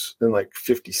stories in like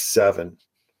 57.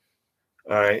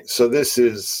 All right. So this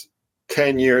is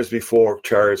 10 years before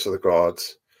Chariots of the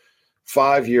Gods,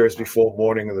 5 years before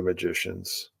Morning of the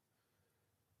Magicians.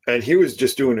 And he was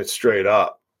just doing it straight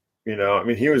up. You know, I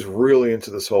mean, he was really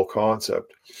into this whole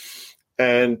concept.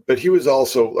 But he was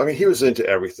also, I mean, he was into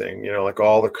everything, you know, like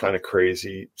all the kind of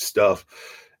crazy stuff.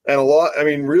 And a lot, I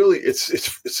mean, really,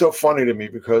 it's so funny to me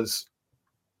because,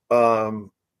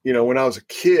 you know, when I was a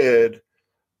kid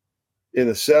in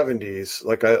the 70s,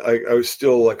 like I was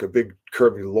still like a big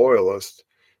Kirby loyalist,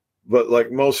 but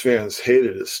like most fans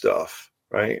hated his stuff,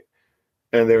 right?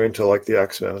 And they're into like the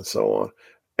X-Men and so on.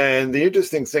 And the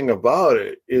interesting thing about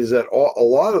it is that a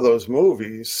lot of those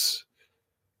movies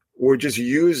were just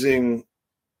using,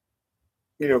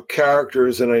 you know,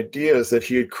 characters and ideas that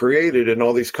he had created in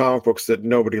all these comic books that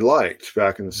nobody liked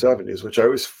back in the 70s, which I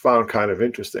always found kind of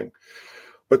interesting.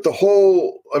 But the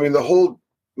whole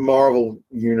Marvel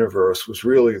universe was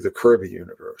really the Kirby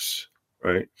universe,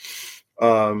 right?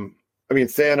 I mean,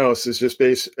 Thanos is just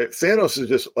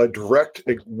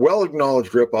a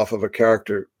well-acknowledged ripoff of a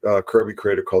character Kirby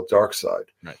created called Darkseid,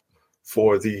 right,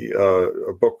 for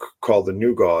a book called The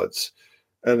New Gods.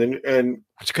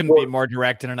 Which couldn't be more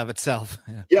direct in and of itself.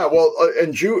 Well,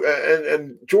 and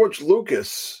George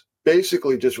Lucas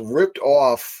basically just ripped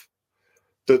off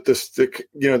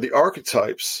the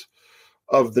archetypes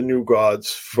of the New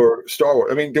Gods for Star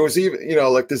Wars. I mean, there was even, you know,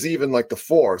 like there's even like the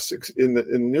Force in the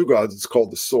New Gods. It's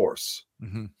called the Source,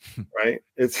 right?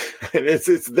 It's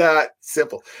that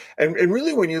simple. And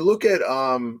really, when you look at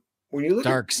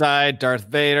Darkseid, Darth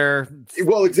Vader.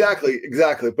 Well, exactly.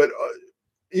 But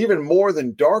even more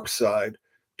than Darkseid,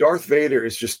 Darth Vader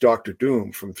is just Doctor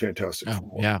Doom from Fantastic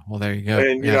Four. Yeah, well, there you go.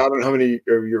 And you know, I don't know how many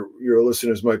of your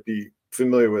listeners might be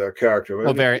familiar with our character.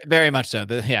 Well, very, very much so.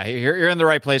 You're in the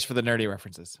right place for the nerdy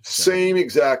references. So. Same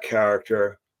exact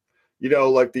character. You know,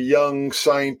 like the young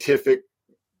scientific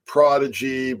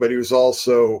prodigy, but he was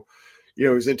also, you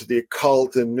know, he's into the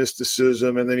occult and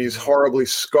mysticism, and then he's horribly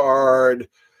scarred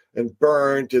and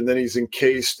burnt, and then he's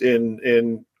encased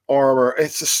in armor.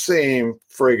 It's the same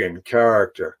friggin'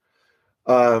 character.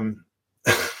 And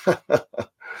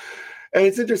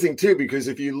it's interesting too, because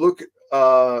if you look,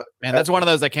 man, that's one of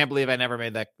those I can't believe I never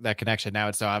made that connection. Now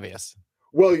it's so obvious.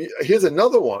 Well, here's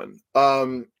another one.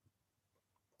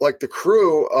 Like the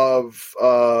crew of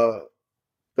the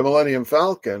Millennium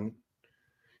Falcon.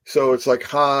 So it's like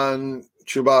Han,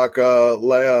 Chewbacca,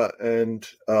 Leia, and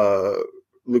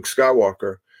Luke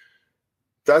Skywalker.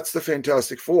 That's the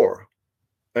Fantastic Four.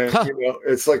 And, you know,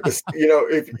 it's like this, you know,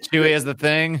 if Chewie is the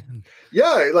thing.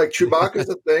 Yeah, like Chewbacca is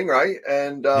the thing, right?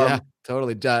 And yeah,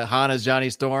 totally. Han is Johnny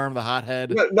Storm, the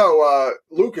hothead. No,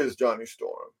 Luke is Johnny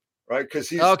Storm, right? Because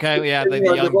he's okay. Yeah, the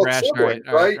young brash,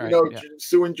 right? You know, yeah.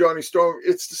 Sue and Johnny Storm.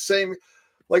 It's the same.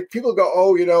 Like people go,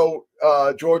 oh, you know,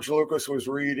 George Lucas was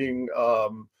reading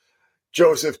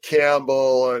Joseph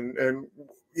Campbell and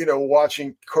you know,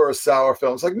 watching Kurosawa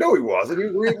films. Like, no, he wasn't. He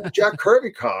was reading Jack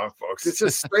Kirby comic books. It's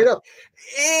just straight up.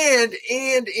 And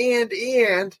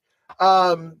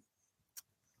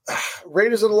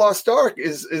Raiders of the Lost Ark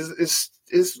is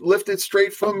lifted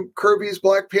straight from Kirby's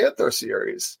Black Panther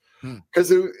series.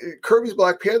 Because Kirby's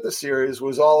Black Panther series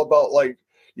was all about, like,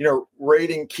 you know,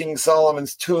 raiding King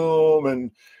Solomon's tomb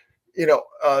and, you know,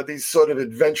 these sort of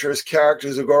adventurous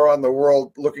characters who go around the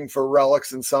world looking for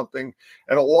relics and something.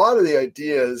 And a lot of the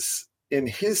ideas in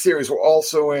his series were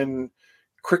also in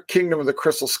Kingdom of the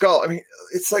Crystal Skull. I mean,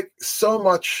 it's like so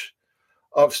much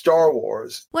of Star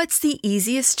Wars. What's the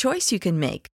easiest choice you can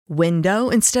make? Window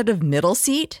instead of middle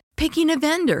seat? Picking a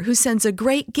vendor who sends a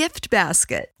great gift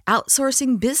basket?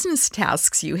 Outsourcing business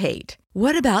tasks you hate?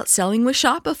 What about selling with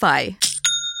Shopify?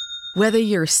 Whether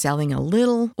you're selling a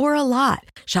little or a lot,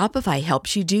 Shopify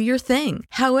helps you do your thing,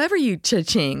 however you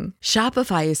cha-ching.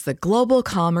 Shopify is the global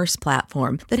commerce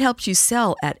platform that helps you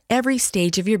sell at every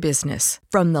stage of your business.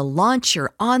 From the launch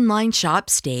your online shop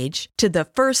stage to the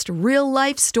first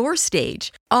real-life store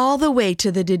stage, all the way to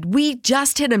the did we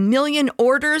just hit 1 million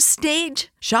orders stage.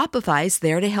 Shopify's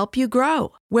there to help you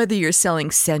grow. Whether you're selling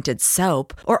scented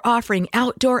soap or offering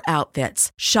outdoor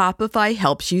outfits, Shopify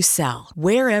helps you sell.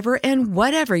 Wherever and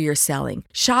whatever you're selling,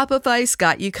 Shopify's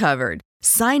got you covered.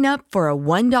 Sign up for a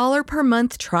 $1 per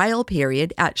month trial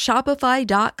period at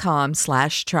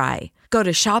shopify.com/try. Go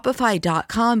to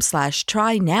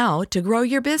shopify.com/try now to grow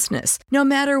your business, no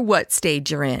matter what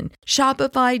stage you're in.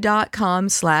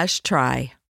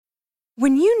 Shopify.com/try.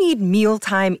 When you need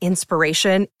mealtime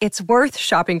inspiration, it's worth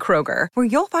shopping Kroger, where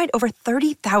you'll find over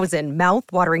 30,000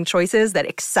 mouth-watering choices that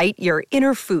excite your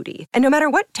inner foodie. And no matter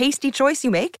what tasty choice you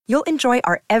make, you'll enjoy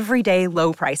our everyday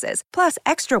low prices, plus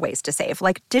extra ways to save,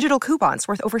 like digital coupons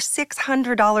worth over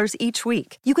 $600 each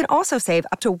week. You can also save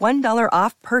up to $1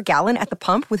 off per gallon at the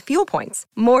pump with fuel points.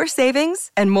 More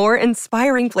savings and more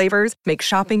inspiring flavors make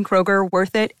shopping Kroger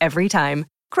worth it every time.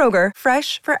 Kroger,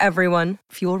 fresh for everyone.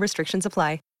 Fuel restrictions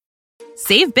apply.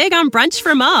 Save big on brunch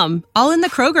for mom, all in the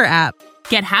Kroger app.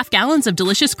 Get half gallons of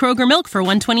delicious Kroger milk for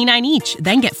 $1.29 each.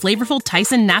 Then get flavorful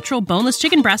Tyson natural boneless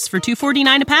chicken breasts for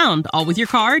 $2.49 a pound, all with your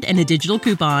card and a digital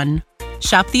coupon.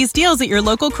 Shop these deals at your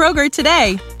local Kroger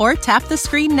today, or tap the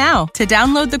screen now to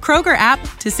download the Kroger app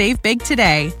to save big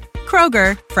today.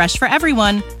 Kroger, fresh for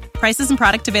everyone. Prices and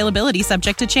product availability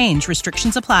subject to change.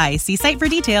 Restrictions apply. See site for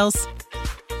details.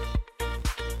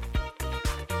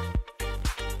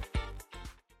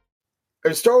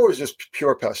 And Star Wars is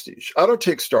pure pastiche. I don't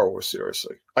take Star Wars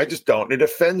seriously. I just don't. It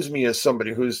offends me as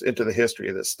somebody who's into the history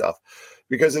of this stuff,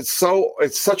 because it's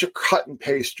such a cut and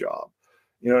paste job.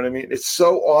 You know what I mean? It's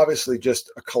so obviously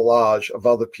just a collage of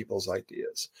other people's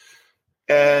ideas,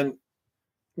 and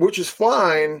which is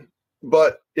fine.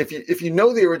 But if you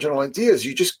know the original ideas,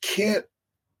 you just can't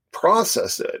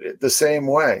process it the same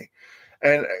way.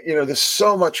 And there's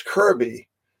so much Kirby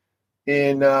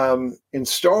in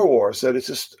Star Wars that it's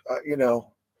just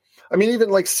even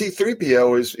like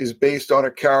C-3PO is based on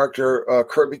a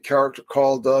Kirby character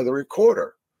called the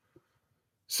Recorder.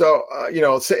 So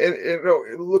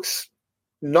it looks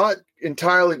not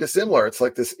entirely dissimilar. It's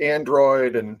like this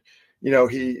android, and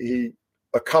he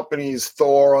accompanies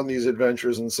Thor on these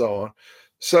adventures and so on.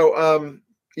 So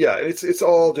it's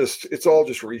all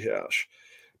just rehash.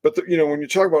 But when you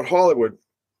talk about Hollywood,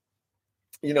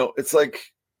 it's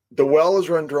like the well is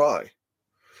run dry.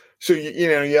 So,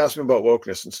 you asked me about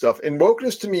wokeness and stuff. And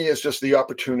wokeness to me is just the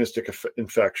opportunistic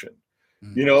infection.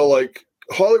 Mm-hmm. Like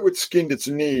Hollywood skinned its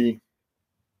knee,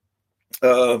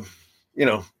 10,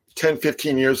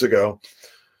 15 years ago.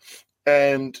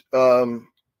 And,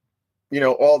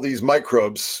 all these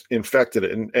microbes infected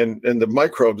it. And the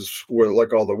microbes were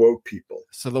like all the woke people.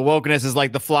 So the wokeness is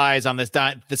like the flies on this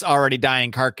already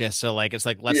dying carcass. So like, it's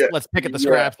like, let's pick at the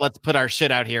scraps. Let's put our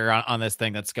shit out here on this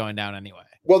thing that's going down anyway.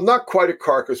 Well, not quite a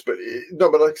carcass, but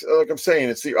like I'm saying,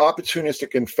 it's the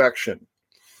opportunistic infection.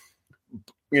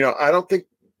 I don't think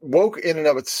woke in and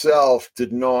of itself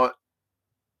did not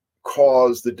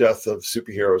cause the death of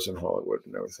superheroes in Hollywood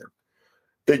and everything.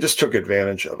 They just took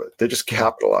advantage of it. They just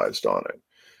capitalized on it.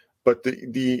 But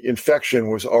the infection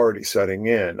was already setting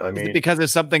in. I mean, because if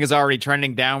something is already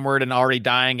trending downward and already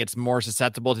dying, it's more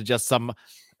susceptible to just some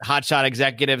hotshot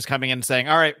executives coming in and saying,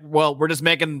 all right, well, we're just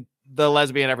making the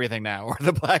lesbian everything now, or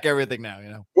the black everything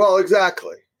now, Well,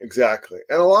 exactly.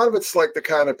 And a lot of it's like the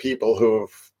kind of people who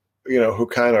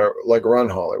kind of like run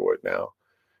Hollywood now.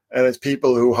 And it's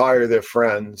people who hire their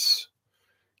friends.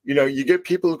 You get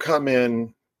people who come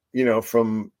in,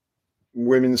 from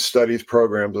women's studies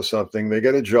programs or something. They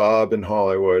get a job in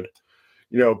Hollywood,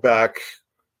 back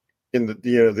in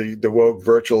the woke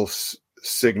virtual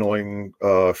signaling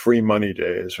free money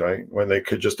days, right? When they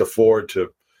could just afford to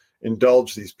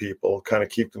indulge these people, kind of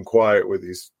keep them quiet with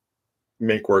these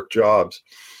make work jobs.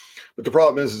 But the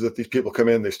problem is that these people come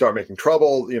in, they start making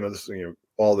trouble,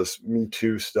 all this Me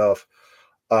Too stuff.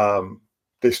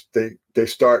 They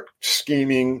start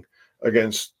scheming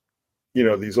against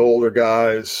these older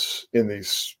guys in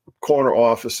these corner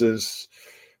offices.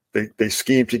 They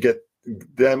scheme to get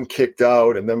them kicked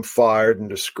out and them fired and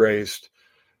disgraced.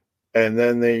 And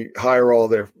then they hire all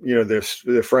their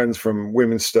friends from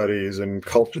women's studies and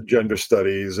gender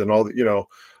studies and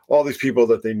all these people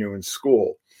that they knew in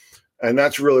school. And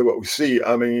that's really what we see.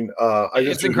 I mean,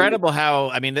 it's incredible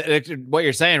how, what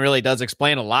you're saying really does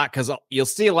explain a lot, because you'll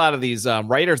see a lot of these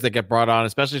writers that get brought on,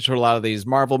 especially to a lot of these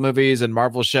Marvel movies and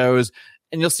Marvel shows,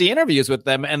 and you'll see interviews with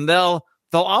them, and they'll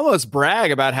almost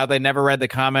brag about how they never read the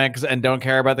comics and don't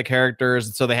care about the characters.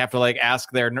 And so they have to like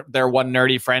ask their one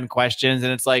nerdy friend questions.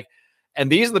 And it's like,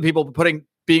 and these are the people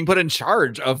being put in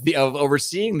charge of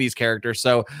overseeing these characters.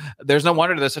 So there's no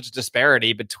wonder there's such a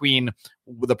disparity between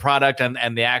the product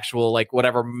and the actual, like,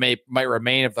 whatever might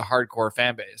remain of the hardcore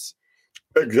fan base.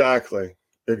 Exactly.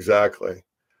 Exactly.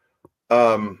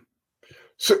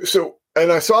 So,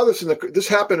 and I saw this this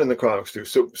happened in the comics too.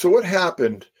 So what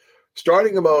happened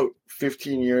starting about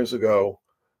 15 years ago,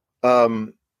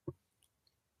 the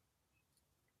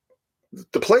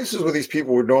places where these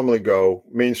people would normally go,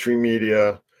 mainstream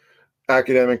media,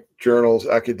 academic journals,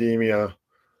 academia,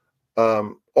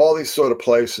 all these sort of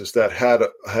places that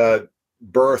had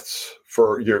berths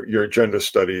for your gender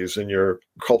studies and your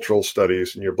cultural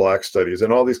studies and your Black studies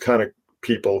and all these kind of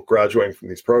people graduating from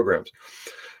these programs.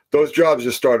 Those jobs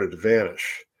just started to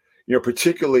vanish,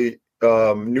 particularly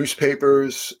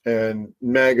newspapers and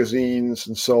magazines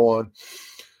and so on.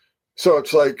 So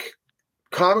it's like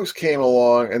comics came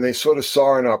along and they sort of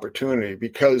saw an opportunity,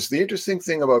 because the interesting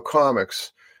thing about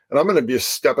comics, and I'm going to be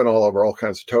stepping all over all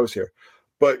kinds of toes here,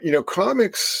 but,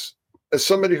 comics, as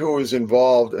somebody who was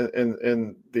involved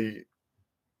in the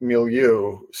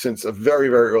milieu since a very,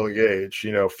 very early age,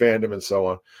 fandom and so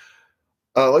on,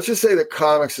 let's just say that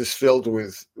comics is filled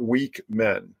with weak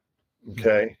men,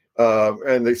 okay?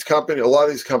 And a lot of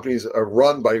these companies are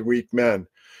run by weak men,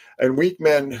 and weak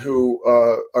men who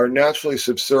are naturally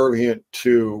subservient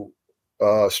to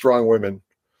strong women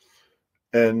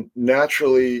and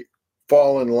naturally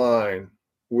fall in line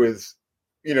with,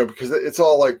 because it's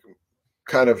all like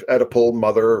kind of Oedipal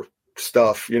mother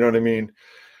stuff, you know what I mean?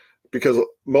 Because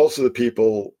most of the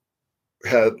people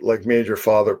had like major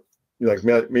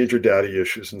daddy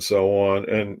issues and so on,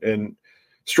 and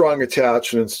strong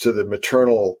attachments to the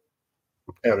maternal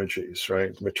energies,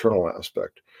 right? Maternal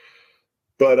aspect.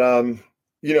 But,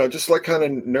 just like kind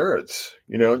of nerds,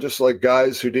 just like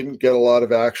guys who didn't get a lot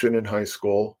of action in high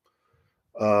school.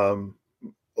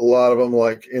 A lot of them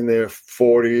like in their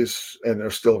 40s and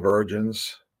they're still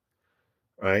virgins,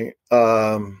 right?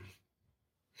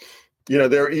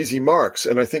 They're easy marks.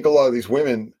 And I think a lot of these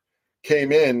women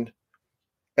came in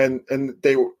and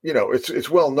they were, it's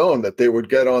well known that they would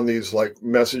get on these like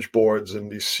message boards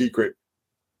and these secret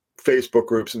Facebook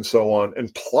groups and so on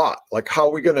and plot like how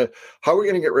are we gonna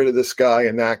get rid of this guy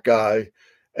and that guy,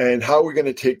 and how are we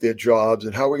gonna take their jobs,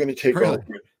 and how are we gonna take over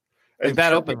like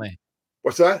that openly.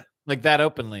 What's that? Like that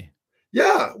openly.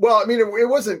 Yeah. Well, I mean, it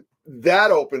wasn't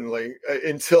that openly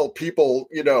until people,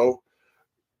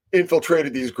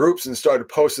 infiltrated these groups and started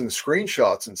posting the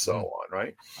screenshots and so on,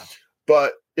 right?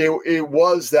 But it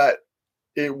was that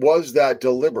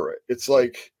deliberate. It's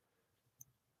like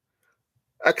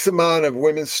X amount of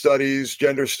women's studies,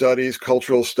 gender studies,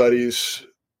 cultural studies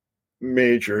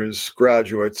majors,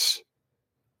 graduates,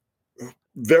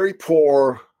 very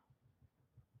poor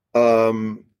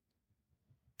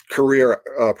career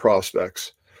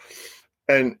prospects.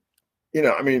 And,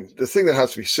 the thing that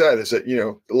has to be said is that,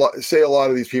 say a lot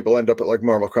of these people end up at like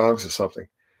Marvel Comics or something,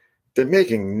 they're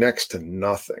making next to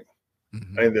nothing.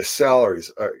 Mm-hmm. And the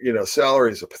salaries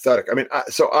are pathetic. I mean,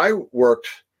 I worked,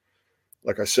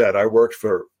 like I said, I worked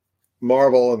for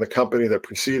Marvel and the company that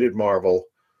preceded Marvel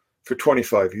for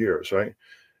 25 years, right?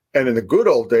 And in the good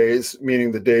old days,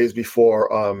 meaning the days before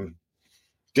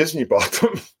Disney bought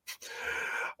them,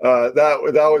 that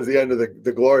was the end of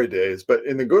the glory days. But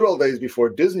in the good old days before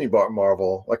Disney bought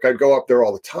Marvel, like I'd go up there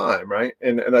all the time, right?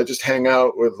 And I just hang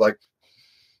out with like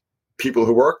people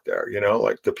who worked there,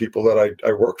 like the people that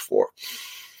I worked for,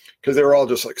 because they were all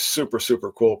just like super,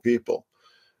 super cool people.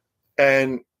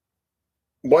 And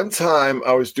one time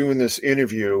I was doing this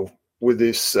interview with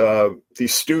these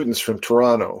students from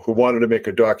Toronto who wanted to make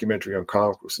a documentary on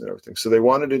comic books and everything. So they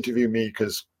wanted to interview me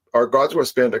because our God's War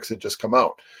Spandex had just come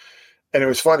out. And it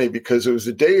was funny because it was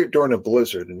a day during a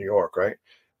blizzard in New York, right?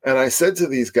 And I said to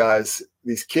these guys,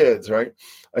 these kids, right?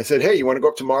 I said, hey, you want to go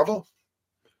up to Marvel?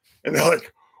 And they're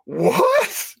like,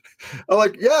 what? I'm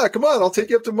like, yeah, come on, I'll take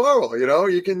you up to Marvel.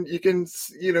 You can get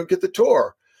the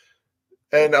tour.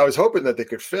 And I was hoping that they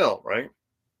could film, right?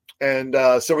 And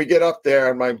so we get up there,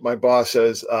 and my boss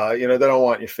says, they don't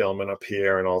want you filming up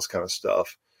here and all this kind of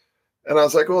stuff. And I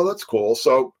was like, well, that's cool.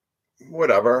 So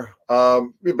whatever.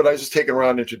 But I was just taking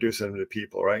around introducing them to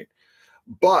people, right?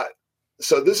 But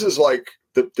so this is like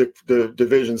the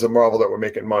divisions of Marvel that were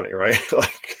making money, right?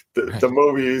 Like the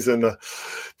movies and the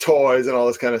toys and all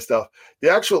this kind of stuff.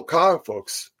 The actual comic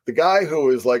books, the guy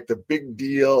who is like the big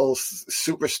deal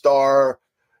superstar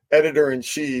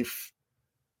editor-in-chief,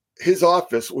 his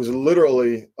office was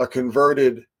literally a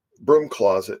converted broom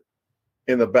closet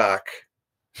in the back,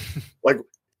 like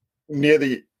near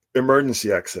the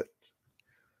emergency exit.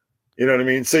 You know what I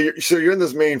mean? So you're in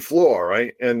this main floor,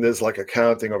 right? And there's like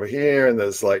accounting over here, and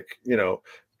there's like,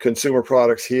 consumer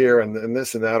products here, and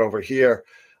this and that over here,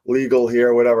 legal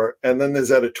here, whatever. And then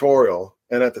there's editorial.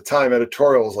 And at the time,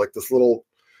 editorial was like this little,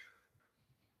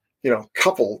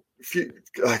 couple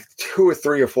like 2 or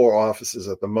 3 or 4 offices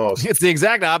at the most. It's the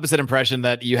exact opposite impression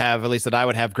that you have, at least that I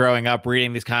would have growing up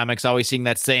reading these comics, always seeing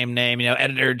that same name,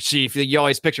 editor in chief. You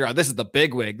always picture, oh, this is the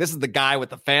bigwig. This is the guy with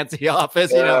the fancy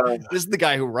office. This is the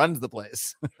guy who runs the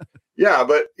place. Yeah,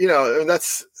 but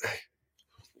that's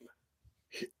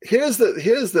here's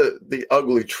the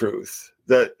ugly truth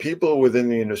that people within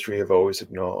the industry have always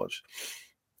acknowledged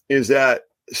is that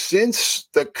since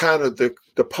the kind of the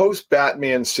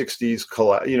post-Batman 60s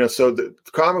collapse, so the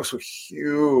comics were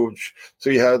huge. So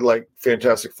you had like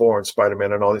Fantastic Four and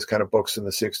Spider-Man and all these kind of books in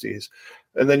the 60s.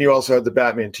 And then you also had the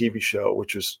Batman TV show,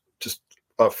 which was just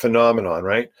a phenomenon,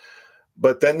 right?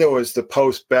 But then there was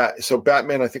the so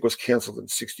Batman, I think, was canceled in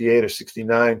 68 or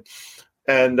 69.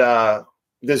 And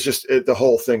there's just, the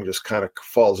whole thing just kind of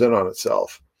falls in on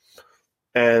itself.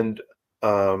 And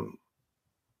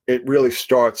it really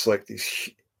starts like these,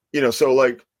 so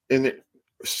like in the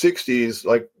 60s,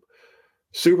 like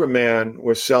Superman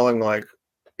was selling like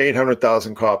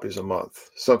 800,000 copies a month,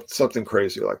 something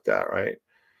crazy like that, right?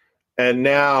 And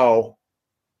now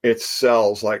it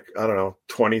sells like, I don't know,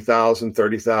 20,000,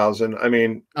 30,000. I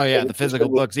mean, oh yeah, the physical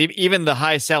books, even the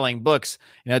high selling books.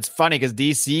 It's funny because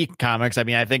DC Comics, I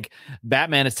mean, I think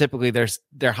Batman is typically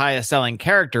their highest selling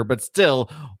character, but still,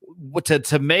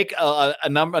 to make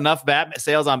enough Batman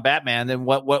sales on Batman, then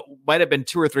what might have been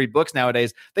 2 or 3 books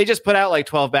nowadays, they just put out like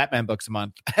 12 Batman books a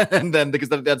month, and then because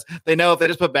they know if they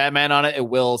just put Batman on it, it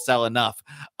will sell enough.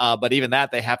 But even that,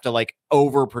 they have to like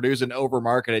overproduce and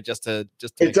overmarket it just to.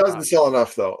 It doesn't sell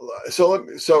enough though.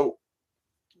 So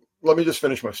let me just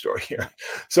finish my story here.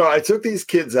 So I took these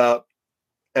kids up,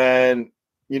 and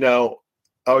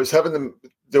I was having them.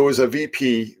 There was a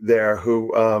VP there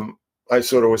who. I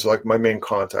sort of was like my main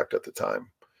contact at the time,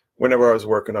 whenever I was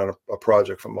working on a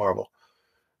project for Marvel.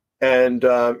 And,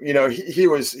 he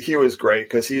was great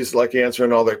because he's like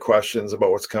answering all their questions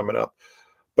about what's coming up.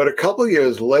 But a couple of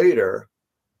years later,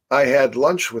 I had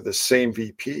lunch with the same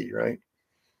VP, right?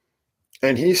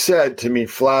 And he said to me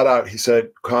flat out, he said,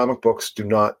 comic books do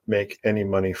not make any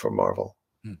money for Marvel,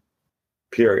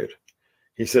 period.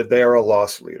 He said, they are a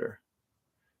loss leader.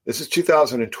 This is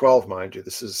 2012, mind you.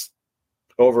 This is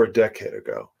over a decade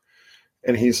ago.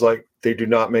 And he's like, they do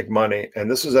not make money.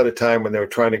 And this was at a time when they were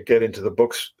trying to get into the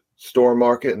bookstore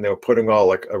market, and they were putting all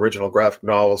like original graphic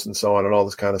novels and so on and all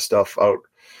this kind of stuff out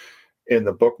in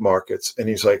the book markets. And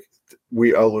he's like,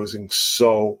 we are losing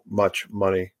so much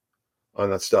money on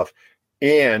that stuff.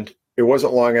 And it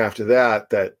wasn't long after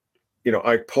that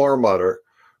Ike Perlmutter,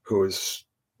 who was,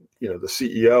 the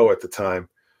CEO at the time,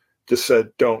 just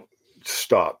said, don't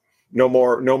stop. No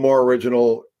more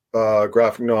original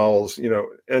graphic novels,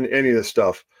 and any of this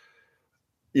stuff.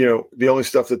 The only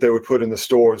stuff that they would put in the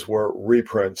stores were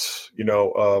reprints,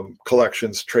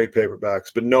 collections, trade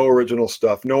paperbacks, but no original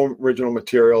stuff, no original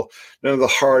material, none of the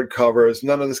hard covers,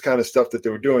 none of this kind of stuff that they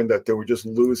were doing, that they were just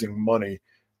losing money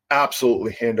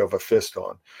absolutely hand over fist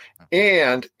on.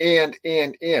 And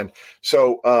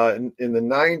so in the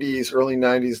 90s, early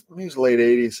 90s, maybe it was late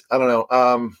 80s, I don't know,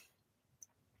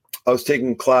 I was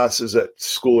taking classes at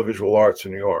School of Visual Arts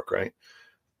in New York, right?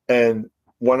 And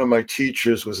one of my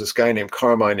teachers was this guy named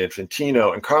Carmine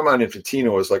Infantino. And Carmine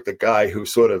Infantino was like the guy who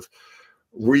sort of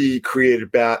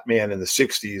recreated Batman in the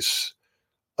 60s.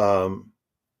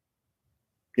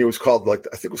 It was called I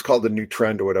think it was called the New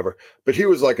Trend or whatever. But he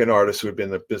was like an artist who had been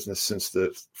in the business since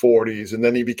the 40s. And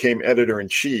then he became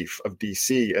editor-in-chief of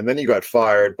DC. And then he got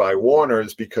fired by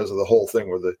Warner's because of the whole thing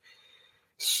with the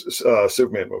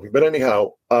Superman movie. But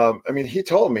anyhow, he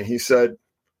told me, he said,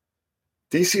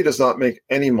 DC does not make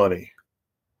any money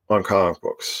on comic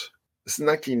books. This is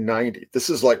 1990.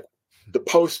 This is like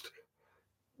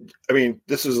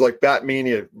this is like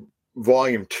Batmania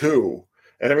Volume 2.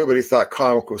 And everybody thought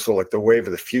comic was sort of like the wave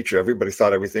of the future. Everybody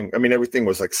thought everything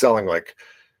was like selling like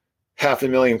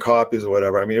 500,000 copies or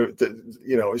whatever.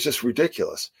 It's just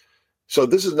ridiculous. So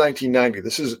this is 1990.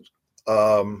 This is,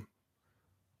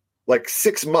 like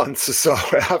 6 months or so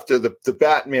after the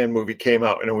Batman movie came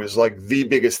out, and it was like the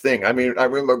biggest thing. I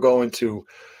remember going to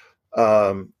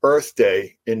Earth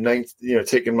Day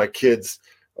taking my kids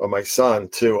or my son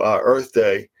to Earth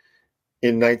Day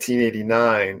in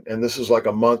 1989, and this was like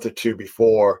a month or two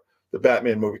before the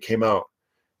Batman movie came out,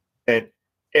 and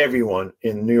everyone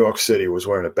in New York City was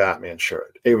wearing a Batman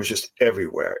shirt. It was just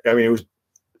everywhere.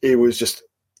 It was just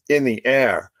in the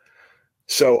air.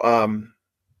 So,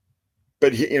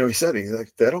 but he said, he's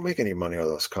like, they don't make any money on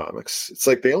those comics. It's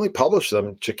like they only publish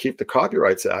them to keep the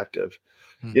copyrights active,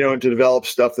 and to develop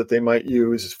stuff that they might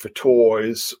use for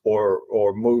toys or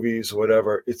movies or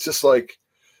whatever. It's just like,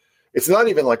 it's not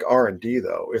even like R&D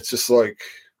though. It's just like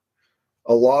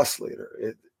a loss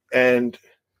leader. And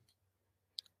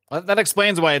Well, that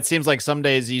explains why it seems like some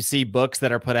days you see books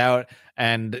that are put out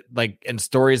and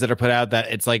stories that are put out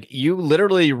that it's like you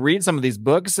literally read some of these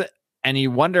books and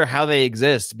you wonder how they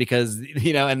exist because,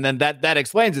 and then that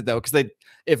explains it though. Cause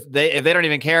if they don't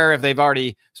even care, if they've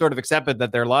already sort of accepted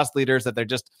that they're lost leaders, that they're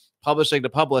just publishing to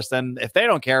publish, then if they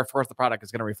don't care, of course the product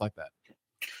is going to reflect that.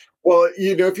 Well,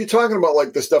 if you're talking about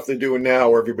like the stuff they're doing now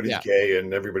where everybody's gay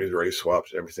and everybody's race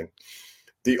swaps and everything,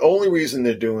 the only reason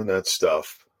they're doing that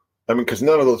stuff, because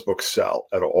none of those books sell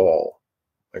at all.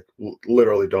 Like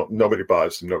literally nobody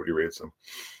buys them, nobody reads them.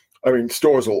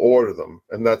 Stores will order them,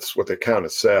 and that's what they count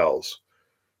as sales.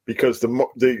 Because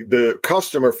the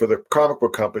customer for the comic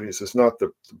book companies is not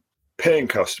the paying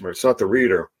customer, it's not the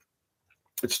reader,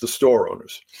 it's the store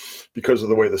owners, because of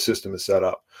the way the system is set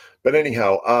up. But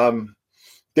anyhow,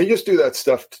 they just do that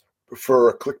stuff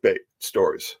for clickbait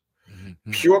stories,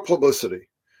 pure publicity.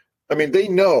 They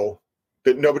know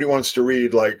that nobody wants to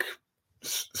read like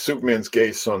Superman's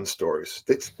gay son stories.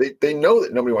 They know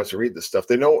that nobody wants to read this stuff.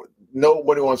 They know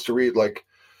nobody wants to read like,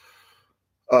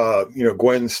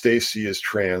 Gwen Stacy is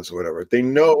trans or whatever. They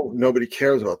know nobody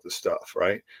cares about this stuff,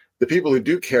 right? The people who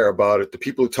do care about it, the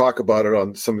people who talk about it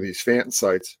on some of these fan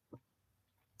sites,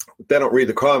 they don't read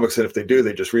the comics, and if they do,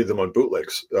 they just read them on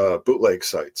bootleg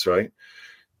sites, right?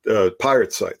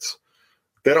 Pirate sites.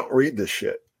 They don't read this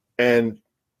shit. And,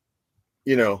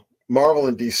 Marvel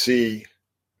and DC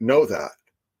know that.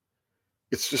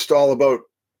 It's just all about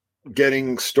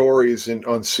getting stories on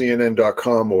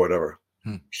CNN.com or whatever.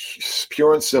 It's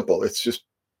pure and simple. It's just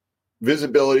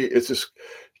visibility. It's just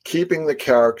keeping the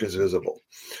characters visible.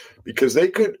 Because they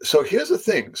could, so here's the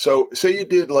thing. So say you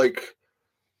did like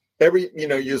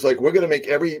you're like, we're going to make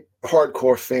every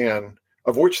hardcore fan,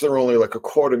 of which there are only like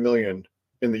 250,000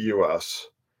 in the US,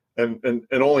 and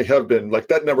only have been, like,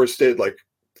 that number stayed like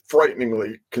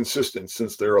frighteningly consistent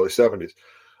since the early 70s.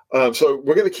 So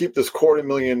we're going to keep this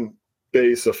 250,000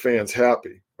 base of fans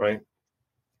happy, right?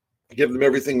 Give them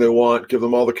everything they want, give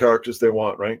them all the characters they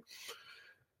want, right?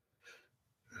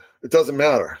 It doesn't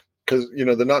matter because,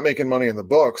 they're not making money in the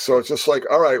book. So it's just like,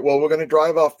 all right, well, we're going to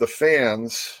drive off the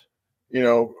fans,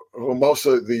 who most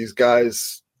of these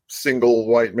guys, single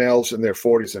white males in their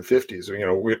 40s and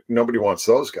 50s, nobody wants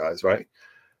those guys, right?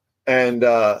 And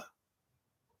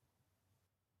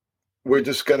we're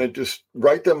just going to just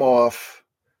write them off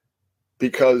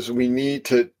because we need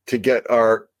to get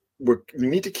we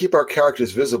need to keep our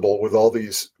characters visible with all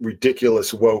these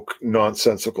ridiculous, woke,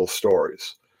 nonsensical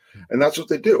stories. And that's what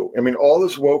they do. All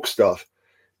this woke stuff,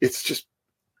 it's just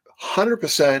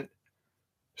 100%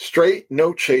 straight,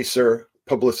 no chaser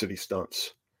publicity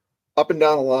stunts. Up and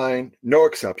down the line, no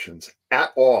exceptions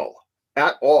at all.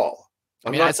 At all.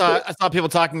 I saw people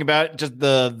talking about just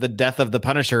the death of the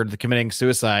Punisher, the committing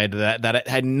suicide, that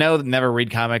I know that never read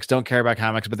comics, don't care about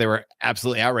comics, but they were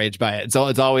absolutely outraged by it. So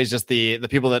it's always just the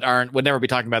people that would never be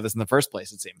talking about this in the first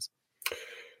place, it seems.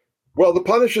 Well, the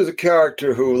Punisher is a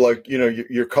character who, like,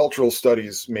 your cultural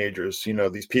studies majors,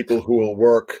 these people who will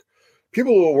work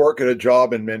at a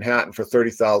job in Manhattan for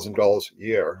 $30,000 a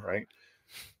year, right?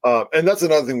 And that's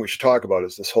another thing we should talk about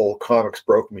is this whole comics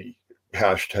broke me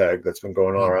hashtag that's been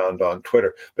going on around on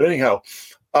Twitter. But anyhow,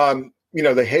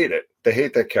 they hate it. They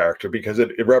hate that character because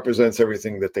it represents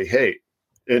everything that they hate.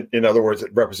 In other words,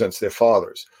 it represents their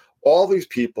fathers. All these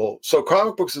people. So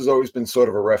comic books has always been sort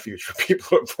of a refuge for people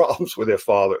who have problems with their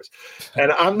fathers.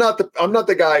 And I'm not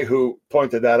the guy who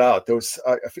pointed that out. There was,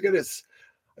 I think it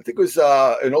was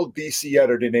an old DC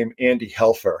editor named Andy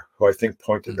Helfer, who I think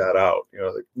pointed that out.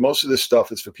 Most of this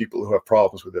stuff is for people who have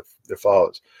problems with their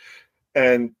fathers.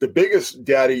 And the biggest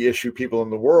daddy issue people in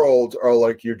the world are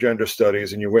like your gender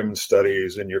studies and your women's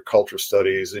studies and your culture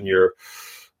studies and your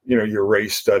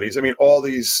race studies. All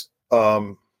these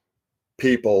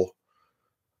people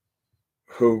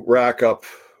who rack up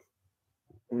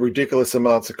ridiculous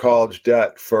amounts of college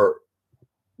debt for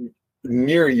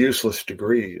near useless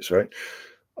degrees, right?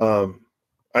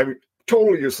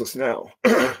 Totally useless now.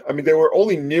 They were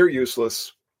only near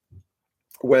useless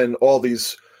when all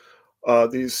these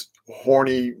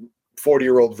horny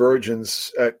 40-year-old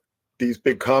virgins at these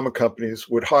big comic companies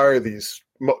would hire these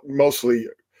mostly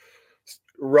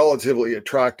relatively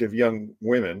attractive young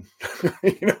women.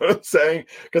 You know what I'm saying?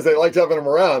 Because they liked having them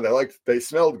around. They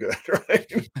smelled good, right?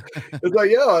 It's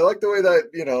like, yeah, I like the way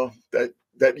that,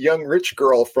 that young rich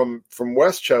girl from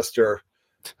Westchester,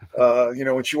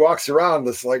 when she walks around,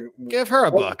 this like, give her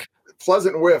a book.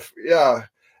 Pleasant whiff. Yeah.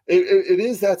 It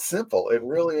is that simple. It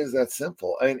really is that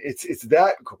simple. And it's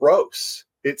that gross.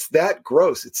 It's that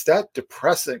gross. It's that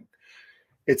depressing.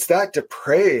 It's that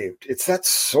depraved. It's that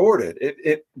sordid.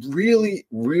 It really,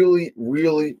 really,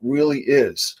 really, really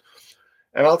is.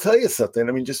 And I'll tell you something.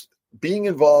 I mean, just being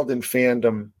involved in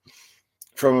fandom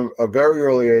from a very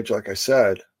early age, like I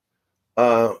said,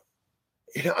 I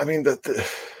mean,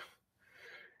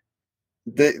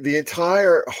 the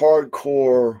entire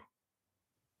hardcore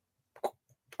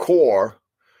core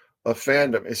of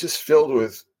fandom is just filled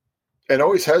with, and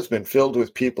always has been filled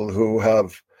with, people who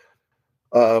have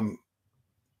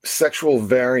sexual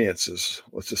variances,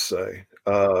 let's just say.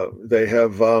 They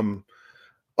have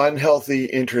unhealthy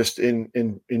interest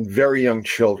in very young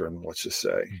children, let's just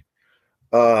say.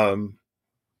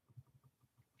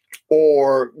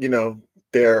 Or,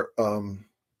 they're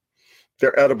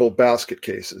Oedipal basket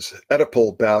cases,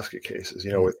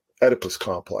 with Oedipus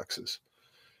complexes.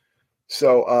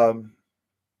 So, I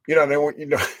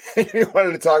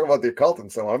wanted to talk about the occult and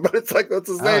so on, but it's like, that's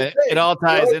the same thing. It all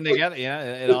ties in together. Yeah,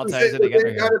 it all ties in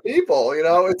together. Kind of people,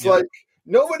 it's like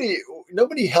nobody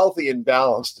healthy and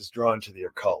balanced is drawn to the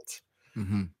occult.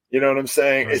 Mm-hmm. You know what I'm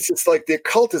saying? Right. It's just like the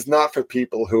occult is not for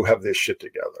people who have this shit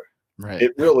together. Right.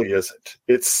 It really isn't.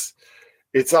 It's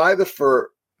either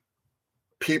for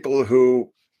people who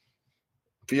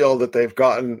feel that they've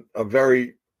gotten a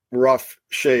very rough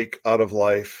shake out of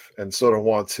life and sort of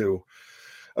want to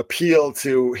appeal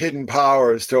to hidden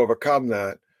powers to overcome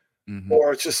that,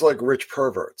 or it's just like rich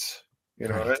perverts.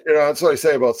 Right. That's what I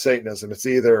say about Satanism. It's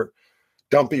either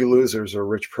dumpy losers or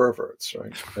rich perverts,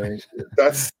 right? I mean,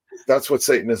 that's what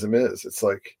Satanism is. It's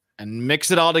like, and mix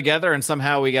it all together, and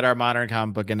somehow we get our modern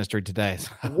comic book industry today.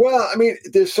 Well, I mean,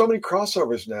 there's so many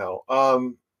crossovers now,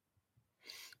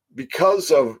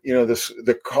 because of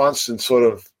the constant sort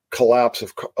of collapse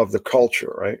of the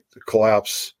culture, right? The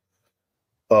collapse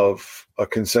of a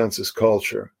consensus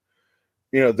culture.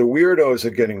 The weirdos are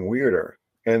getting weirder,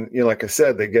 and like I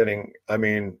said,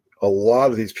 a lot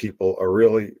of these people are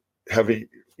really heavily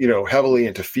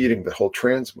into feeding the whole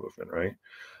trans movement, right?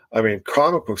 I mean,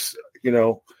 comic books,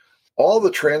 all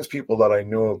the trans people that I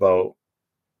knew about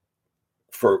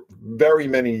for very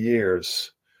many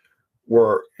years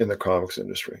were in the comics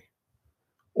industry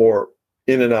or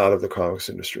in and out of the comics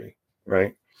industry,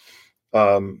 right?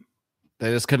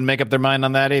 They just couldn't make up their mind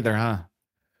on that either, huh?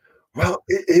 Well,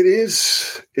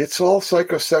 it's all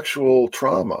psychosexual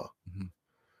trauma. Mm-hmm.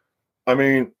 I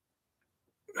mean,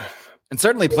 and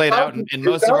certainly played out in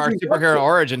most of our superhero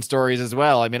origin stories as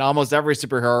well. I mean, almost every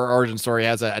superhero origin story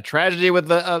has a tragedy with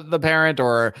the parent,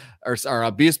 or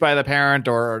abuse by the parent,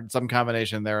 or some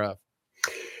combination thereof.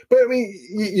 But I mean,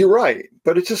 you're right.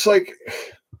 But it's just like,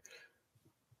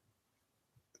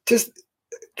 just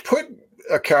put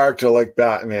a character like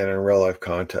Batman in a real life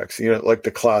context. Like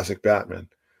the classic Batman.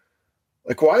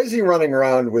 Like, why is he running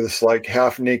around with this like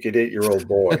half naked 8-year-old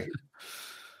boy?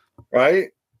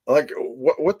 Right? Like,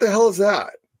 what the hell is that?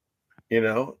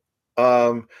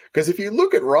 Because if you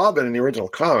look at Robin in the original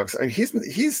comics, I mean,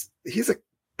 he's a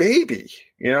baby.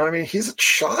 He's a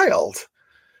child.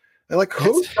 And like,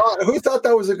 who thought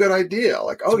that was a good idea?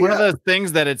 Like, it's one of those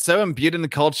things that it's so imbued in the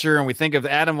culture, and we think of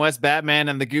Adam West Batman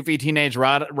and the goofy teenage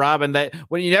Robin, that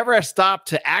when you never stop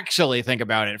to actually think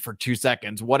about it for 2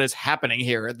 seconds, what is happening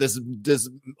here? This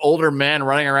older man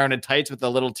running around in tights with a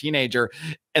little teenager,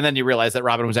 and then you realize that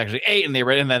Robin was actually 8 in the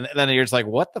original, and then you're just like,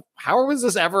 how was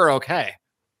this ever okay?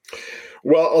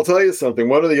 Well, I'll tell you something.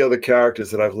 One of the other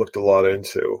characters that I've looked a lot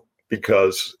into,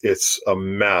 because it's a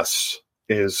mess,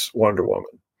 is Wonder Woman.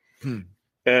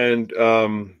 And,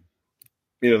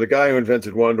 the guy who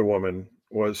invented Wonder Woman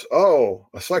was,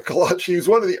 he was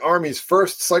one of the Army's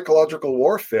first psychological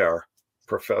warfare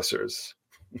professors,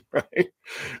 right?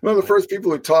 One of the first people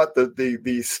who taught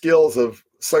the skills of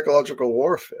psychological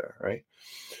warfare, right?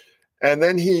 And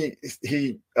then he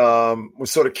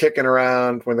was sort of kicking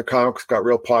around when the comics got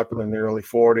real popular in the early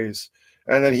 40s.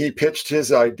 And then he pitched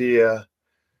his idea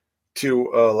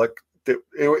to,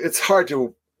 it's hard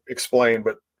to explain,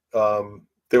 but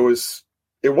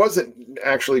it wasn't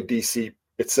actually DC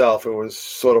itself. It was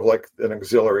sort of like an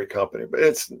auxiliary company, but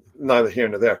it's neither here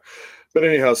nor there. But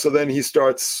anyhow, so then he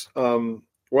starts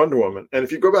Wonder Woman. And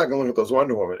if you go back and look at those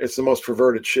Wonder Woman, it's the most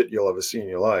perverted shit you'll ever see in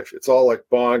your life. It's all like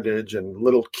bondage and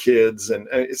little kids, and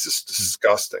it's just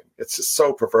disgusting. It's just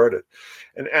so perverted.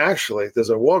 And actually, there's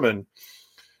a woman.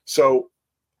 So,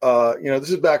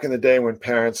 this is back in the day when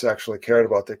parents actually cared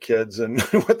about their kids and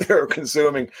what they were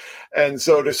consuming. And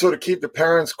so to sort of keep the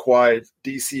parents quiet,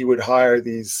 DC would hire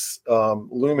these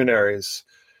luminaries,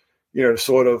 to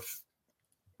sort of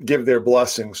give their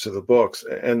blessings to the books.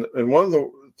 And one of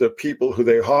the people who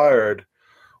they hired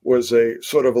was a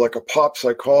sort of like a pop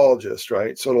psychologist,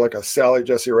 right? Sort of like a Sally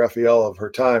Jesse Raphael of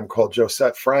her time, called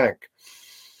Josette Frank.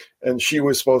 And she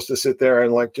was supposed to sit there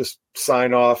and like just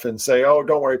sign off and say, "Oh,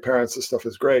 don't worry, parents, this stuff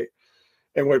is great."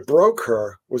 And what broke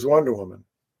her was Wonder Woman.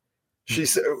 She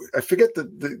said, I forget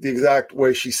the exact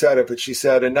way she said it, but she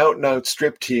said an out-and-out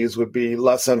striptease would be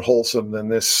less unwholesome than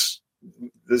this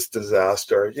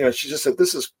disaster. You know, she just said,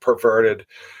 this is perverted.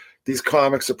 These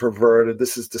comics are perverted.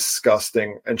 This is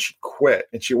disgusting. And she quit.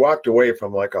 And she walked away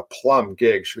from like a plum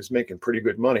gig. She was making pretty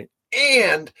good money.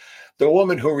 And the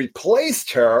woman who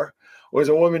replaced her was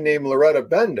a woman named Loretta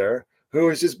Bender, who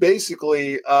was just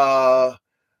basically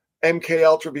MK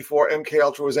Ultra before MK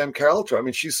Ultra was MK Ultra. I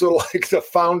mean, she's sort of like the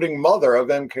founding mother of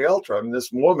MK Ultra. I mean,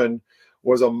 this woman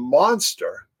was a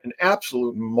monster, an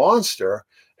absolute monster,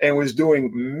 and was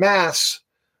doing mass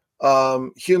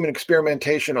human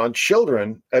experimentation on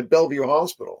children at Bellevue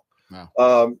Hospital.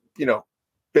 Wow. You know,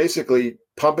 basically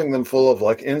pumping them full of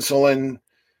like insulin,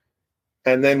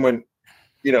 and then when,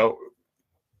 you know,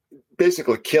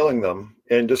 basically killing them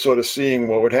and just sort of seeing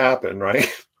what would happen, right?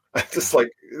 Just like,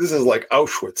 this is like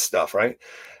Auschwitz stuff, right?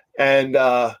 And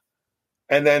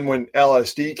then when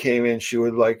LSD came in, she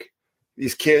would like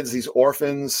these kids, these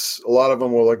orphans, a lot of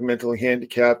them were like mentally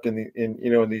handicapped in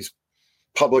these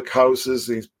public houses,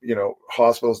 these, you know,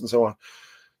 hospitals and so on.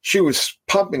 She was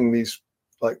pumping these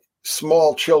like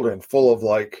small children full of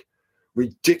like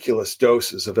ridiculous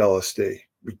doses of LSD,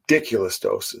 ridiculous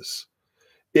doses.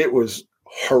 It was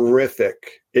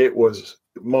horrific. It was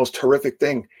the most horrific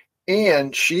thing.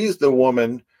 And she's the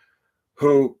woman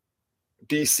who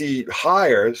DC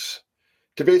hires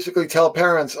to basically tell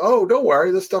parents, oh, don't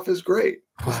worry, this stuff is great.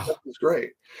 This stuff is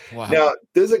great. Wow. Now,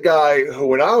 there's a guy who,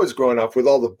 when I was growing up with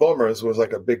all the boomers, was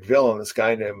like a big villain, this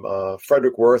guy named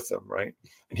Frederick Wortham, right?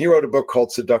 And he wrote a book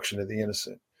called Seduction of the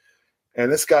Innocent. And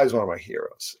this guy's one of my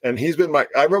heroes. And he's been I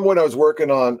remember when I was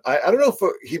working on, I don't know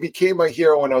if he became my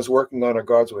hero when I was working on A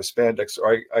Guards with Spandex,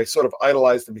 or I sort of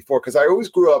idolized him before, because I always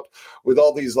grew up with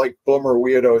all these like boomer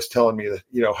weirdos telling me that,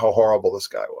 you know, how horrible this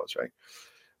guy was, right?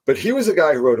 But he was a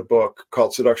guy who wrote a book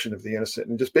called Seduction of the Innocent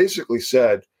and just basically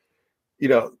said, you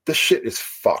know, this shit is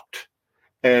fucked.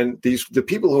 And the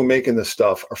people who are making this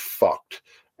stuff are fucked.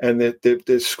 And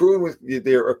they're screwing with,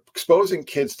 they're exposing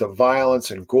kids to violence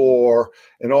and gore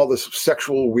and all this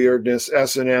sexual weirdness,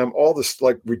 S&M, all this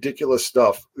like ridiculous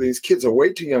stuff. These kids are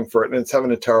way too young for it, and it's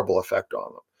having a terrible effect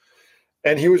on them.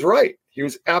 And he was right. He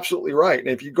was absolutely right. And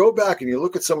if you go back and you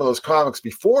look at some of those comics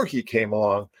before he came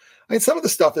along, I mean, some of the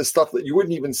stuff is stuff that you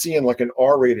wouldn't even see in like an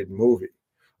R-rated movie,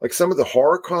 like some of the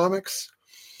horror comics.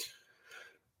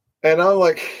 And I'm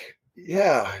like,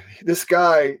 yeah, this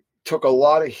guy took a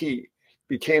lot of heat,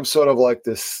 became sort of like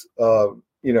this,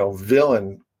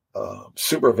 villain,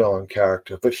 super villain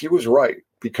character. But he was right,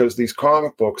 because these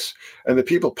comic books and the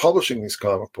people publishing these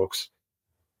comic books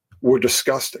were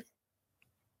disgusting.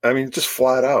 I mean, just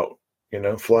flat out,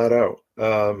 flat out.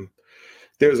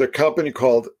 There was a company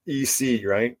called EC,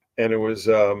 right? And it was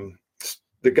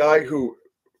the guy who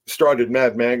started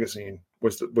Mad Magazine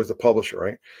was the publisher,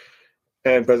 right?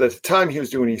 And but at the time he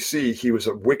was doing EC, he was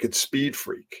a wicked speed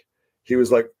freak. He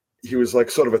was like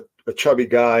sort of a chubby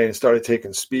guy and started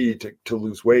taking speed to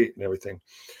lose weight and everything.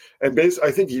 And I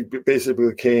think he basically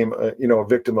became a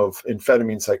victim of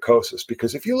amphetamine psychosis,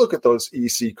 because if you look at those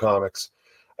EC comics,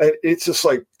 it's just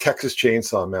like Texas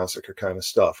Chainsaw Massacre kind of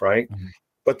stuff, right? Mm-hmm.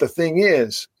 But the thing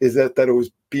is that it was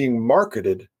being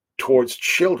marketed towards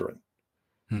children,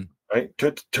 right?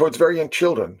 Towards very young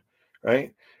children,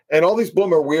 right? And all these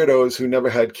boomer weirdos who never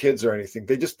had kids or anything,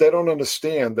 they don't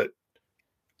understand that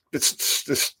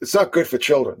it's not good for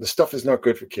children. The stuff is not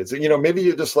good for kids. Maybe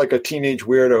you're just like a teenage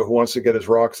weirdo who wants to get his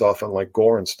rocks off on like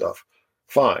gore and stuff.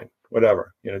 Fine,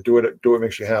 whatever. Do what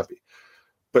makes you happy.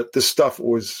 But this stuff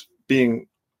was being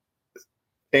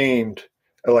aimed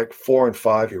at like 4 and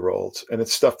 5 year olds, and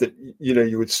it's stuff that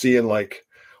you would see in like,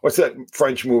 what's that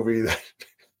French movie, that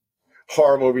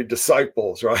horror movie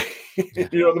Disciples, right? Yeah.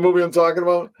 You know the movie I'm talking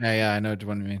about? Yeah, I know what you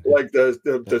mean. Like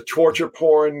the torture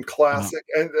porn classic,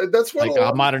 and that's what like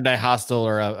a modern day Hostel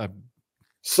or a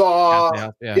Saw,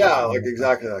 like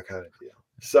exactly that kind of deal.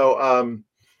 So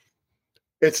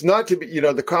it's not to be,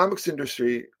 the comics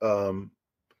industry, or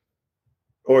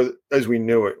as we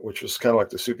knew it, which was kind of like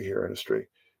the superhero industry,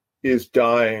 is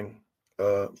dying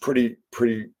pretty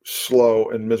slow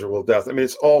and miserable death. I mean,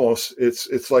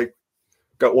 it's like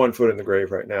got one foot in the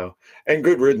grave right now, and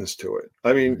good riddance to it.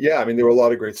 I mean, there were a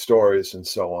lot of great stories and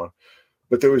so on,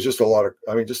 but there was just a lot of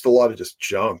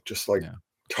junk, just like. Yeah.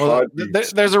 Well,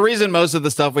 there's a reason most of the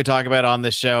stuff we talk about on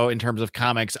this show in terms of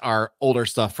comics are older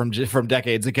stuff from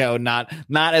decades ago. Not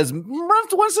as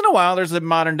once in a while there's a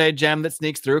modern day gem that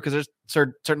sneaks through, because there's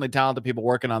certainly talented people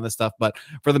working on this stuff. But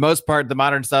for the most part, the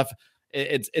modern stuff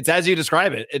it's as you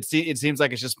describe it. It seems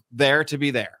like it's just there to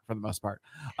be there for the most part.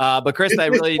 But Chris, I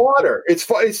really water. It's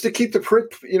to keep the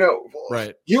print.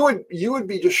 Right. You would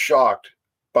be just shocked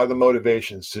by the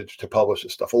motivations to publish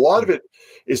this stuff. A lot of it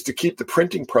is to keep the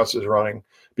printing presses running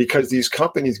because these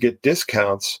companies get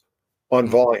discounts on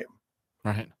volume.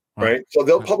 Right. So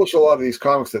they'll publish a lot of these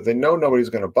comics that they know nobody's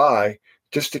going to buy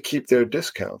just to keep their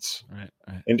discounts. Right.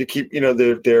 And to keep,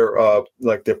 their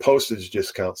like their postage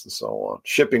discounts and so on,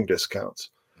 shipping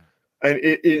discounts. And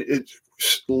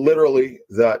it's literally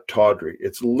that tawdry.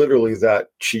 It's literally that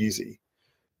cheesy.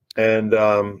 And,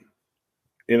 I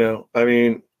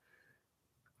mean,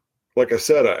 like I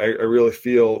said, I really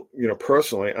feel,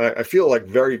 personally, I feel like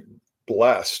very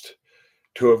blessed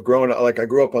to have grown up. Like I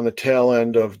grew up on the tail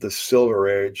end of the Silver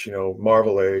Age,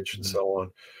 Marvel Age and so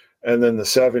on. And then the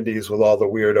 70s with all the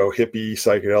weirdo hippie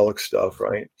psychedelic stuff.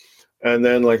 Right. And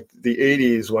then like the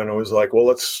 80s when it was like, well,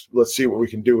 let's see what we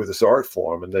can do with this art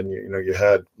form. And then, you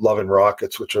had Love and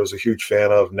Rockets, which I was a huge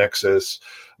fan of, Nexus,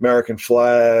 American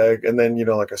Flag. And then,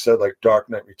 like I said, like Dark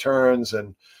Knight Returns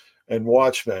and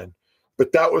Watchmen.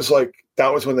 But that was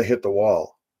when they hit the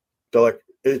wall. They're like,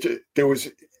 there was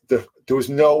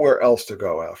nowhere else to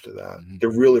go after that. Mm-hmm.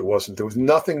 There really wasn't. There was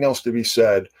nothing else to be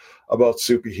said about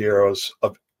superheroes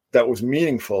that was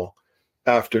meaningful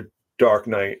after Dark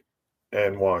Knight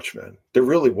and Watchmen. There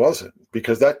really wasn't,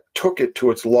 because that took it to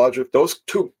its logic. Those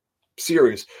two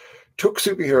series took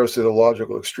superheroes to the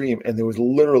logical extreme, and there was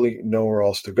literally nowhere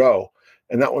else to go.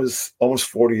 And that was almost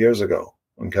 40 years ago.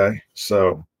 Okay.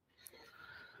 So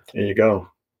there you go.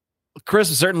 Chris,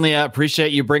 certainly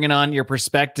appreciate you bringing on your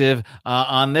perspective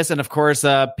on this. And of course,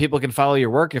 people can follow your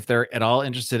work if they're at all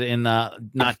interested in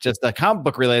not just the comic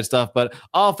book related stuff, but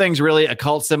all things really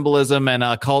occult symbolism and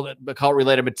occult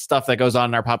related stuff that goes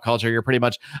on in our pop culture. You're pretty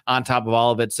much on top of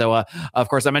all of it. So, of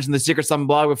course, I mentioned the Secret Summon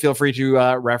blog, but feel free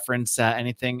to reference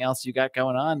anything else you got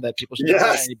going on that people should know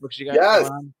about. Any books you got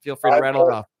going on? Feel free to rattle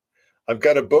it off. I've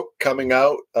got a book coming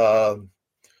out,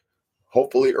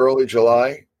 hopefully early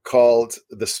July, called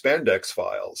The Spandex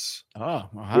Files,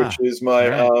 which is my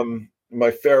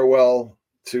my farewell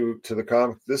to the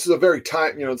comic. This is a very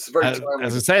it's a very timely.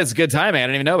 As I say, it's a good timing. I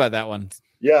didn't even know about that one.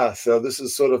 Yeah, so this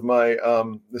is sort of my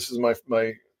this is my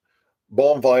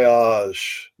bon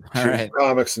voyage to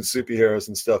comics and superheroes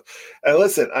and stuff. And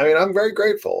listen, I mean, I'm very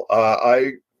grateful.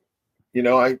 I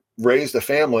raised a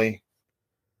family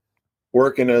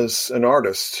working as an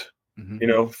artist,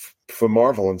 for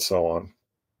Marvel and so on.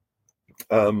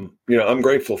 I'm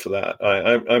grateful for that.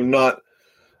 I'm not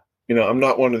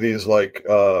one of these like,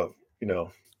 thanks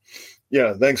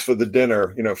for the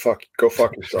dinner, go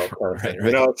fuck yourself kind of thing.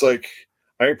 It's like,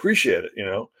 I appreciate it,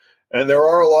 and there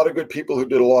are a lot of good people who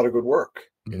did a lot of good work,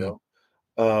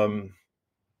 but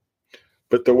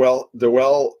the well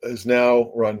is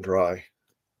now run dry,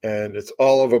 and it's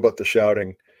all over but the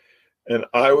shouting. And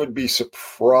I would be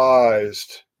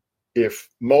surprised if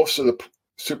most of the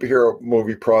superhero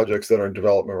movie projects that are in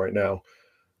development right now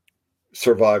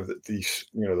survive the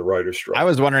writer's strike. I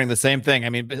was wondering the same thing. I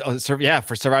mean,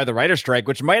 for survive the writer's strike,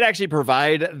 which might actually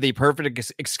provide the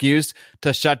perfect excuse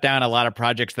to shut down a lot of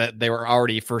projects that they were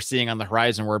already foreseeing on the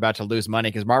horizon. We're about to lose money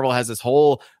because Marvel has this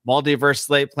whole multiverse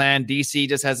slate plan. DC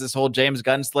just has this whole James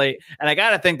Gunn slate. And I got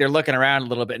to think they're looking around a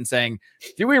little bit and saying,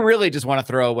 do we really just want to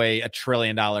throw away $1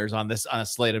 trillion on a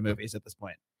slate of movies at this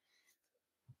point?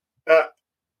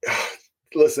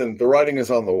 Listen, the writing is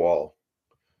on the wall.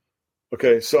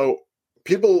 Okay, so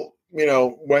people,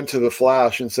 went to The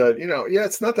Flash and said,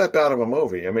 it's not that bad of a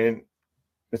movie. I mean,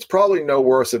 it's probably no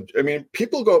worse.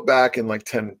 People go back in like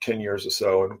 10 years or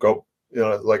so and go,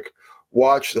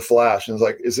 watch The Flash. And it's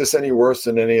like, is this any worse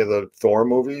than any of the Thor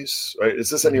movies? Right? Is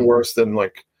this any worse than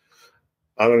like,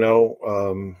 I don't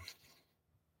know,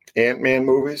 Ant-Man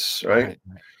movies? Right?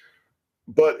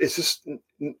 But it's just,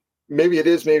 maybe it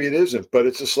is, maybe it isn't. But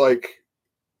it's just like,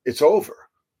 it's over.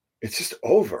 It's just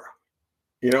over.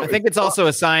 I think it's also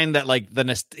a sign that like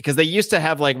because they used to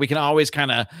have like, we can always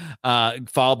kind of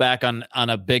fall back on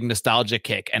a big nostalgia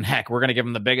kick, and heck, we're going to give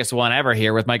them the biggest one ever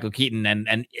here with Michael Keaton.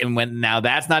 And when now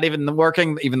that's not even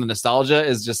working, even the nostalgia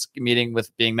is just being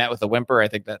met with a whimper. I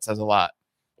think that says a lot.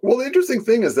 Well, the interesting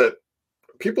thing is that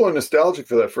people are nostalgic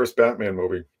for that first Batman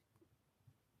movie.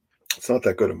 It's not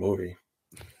that good a movie.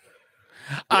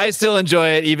 I still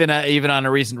enjoy it, even on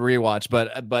a recent rewatch.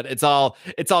 But it's all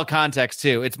context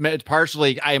too. It's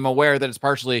partially. I am aware that it's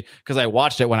partially because I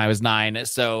watched it when I was 9.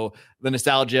 So the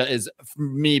nostalgia is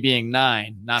me being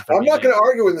 9. I'm not going to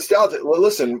argue with nostalgia. Well,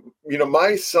 listen,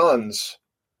 my sons,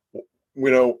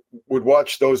 would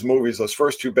watch those movies, those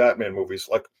first 2 Batman movies,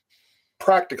 like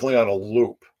practically on a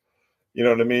loop. You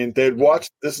know what I mean? They'd watch,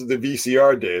 this is the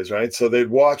VCR days, right? So they'd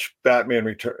watch Batman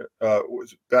Returns,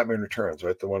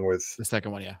 right? The one with the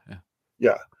second one. Yeah.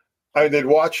 Yeah. I mean, they'd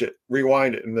watch it,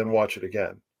 rewind it, and then watch it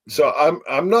again. So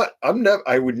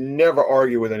I would never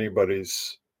argue with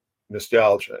anybody's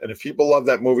nostalgia. And if people love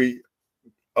that movie,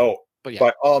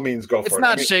 by all means, go for it. It's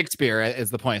not Shakespeare is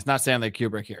the point. It's not Stanley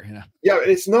Kubrick here. You know? Yeah,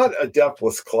 it's not a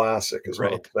depthless classic, is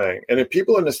what I'm saying. And if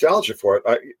people are nostalgic for it,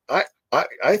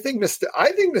 I think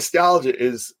nostalgia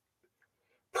is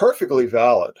perfectly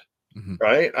valid,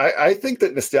 right? I think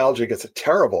that nostalgia gets a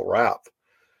terrible rap.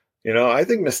 You know, I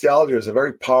think nostalgia is a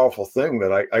very powerful thing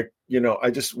that I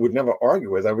just would never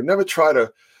argue with. I would never try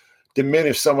to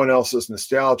diminish someone else's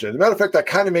nostalgia. As a matter of fact, I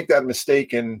kind of make that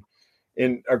mistake in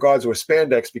Our Gods Wear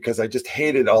Spandex because I just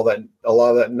hated a lot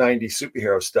of that 90s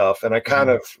superhero stuff. And I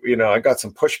kind of, I got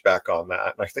some pushback on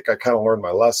that. And I think I kind of learned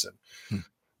my lesson.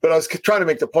 But I was trying to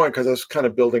make the point because I was kind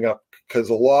of building up, because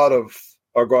a lot of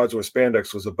Our Gods Wear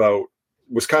Spandex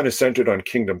was kind of centered on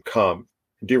Kingdom Come.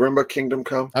 Do you remember Kingdom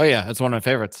Come? Oh yeah, it's one of my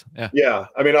favorites. Yeah. Yeah.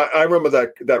 I mean, I remember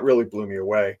that really blew me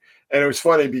away. And it was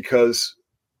funny because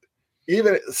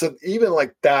even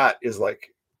like that is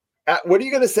like, what are you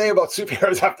going to say about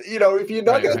superheroes after, if you're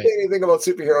not going to say anything about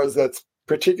superheroes that's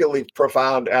particularly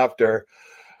profound after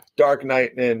Dark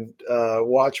Knight and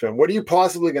Watchmen, what are you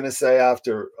possibly going to say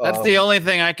after? That's the only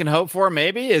thing I can hope for,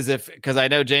 maybe, is because I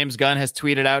know James Gunn has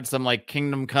tweeted out some like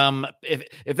Kingdom Come. If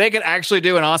they could actually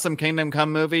do an awesome Kingdom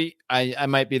Come movie, I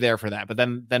might be there for that. But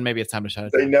then maybe it's time to shut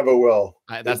it down. They never will.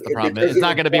 That's the problem. It's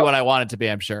not going to be what I want it to be,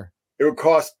 I'm sure. It would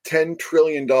cost $10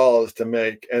 trillion to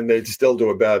make, and they'd still do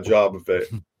a bad job of it.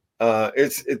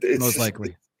 It's most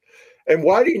likely. And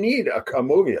why do you need a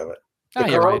movie of it?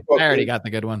 You're right. I already got the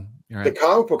good one. Right. The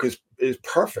comic book is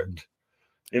perfect.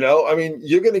 I mean,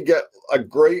 you're going to get a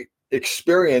great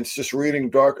experience just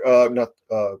reading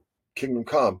Kingdom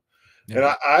Come. Yeah.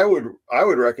 And I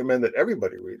would recommend that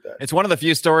everybody read that. It's one of the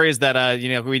few stories that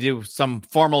we do some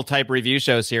formal type review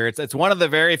shows here. It's one of the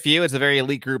very few. It's a very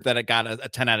elite group that it got a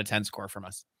 10 out of 10 score from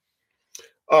us.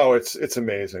 Oh, it's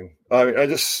amazing. I mean, I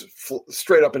just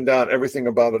straight up and down, everything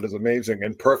about it is amazing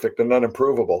and perfect and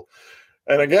unimprovable.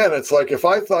 And again, it's like, if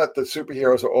I thought the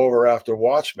superheroes were over after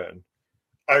Watchmen,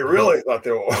 I really thought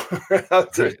they were over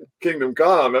after Kingdom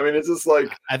Come. I mean, it's just like,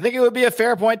 I think it would be a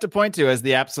fair point to point to as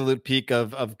the absolute peak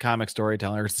of comic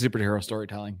storytelling or superhero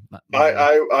storytelling.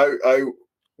 I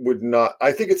would not.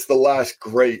 I think it's the last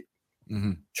great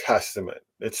testament.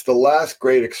 It's the last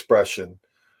great expression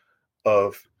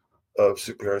of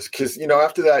superheroes, because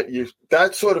after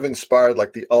that sort of inspired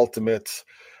like the Ultimates,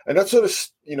 and that sort of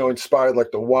inspired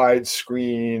like the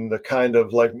widescreen, the kind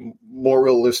of like more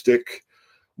realistic,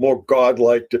 more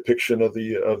godlike depiction of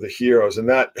the heroes, and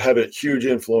that had a huge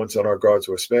influence on Our Gods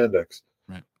Wear Spandex.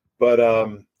 Right. But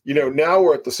now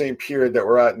we're at the same period that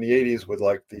we're at in the 80s with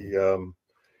like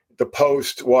the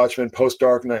post Watchmen, post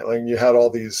Dark Knight, like you had all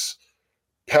these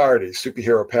parodies,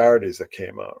 superhero parodies that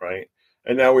came out, right?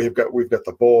 And now we've got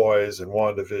The Boys and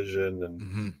WandaVision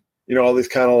and all these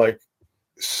kind of like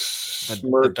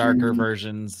the darker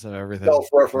versions of everything,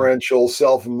 self-referential,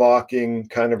 self-mocking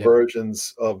kind of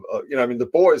versions of I mean, The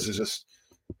Boys is just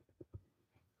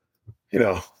I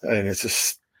mean,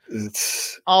 it's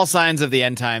all signs of the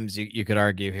end times, you could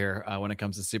argue here when it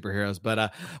comes to superheroes.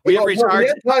 But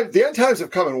the end times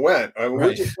have come and went. I mean,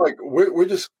 right.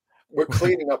 we're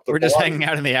cleaning up the we're just hanging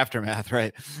out in the aftermath,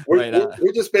 right?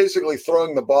 We're just basically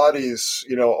throwing the bodies,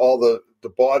 all the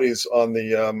bodies on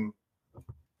the on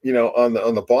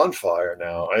the bonfire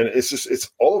now, and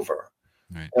it's over.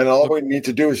 Right. And all we need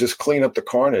to do is just clean up the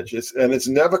carnage. It's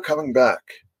never coming back.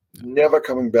 Never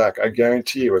coming back. I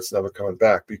guarantee you it's never coming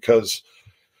back, because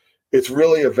it's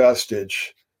really a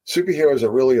vestige. Superheroes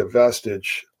are really a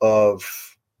vestige of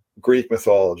Greek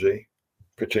mythology,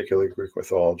 particularly Greek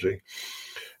mythology.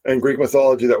 And Greek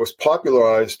mythology that was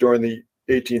popularized during the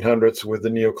 1800s with the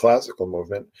neoclassical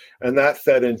movement. And that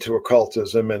fed into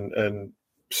occultism and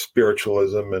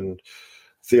spiritualism and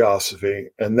theosophy.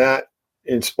 And that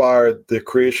inspired the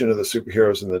creation of the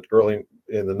superheroes in the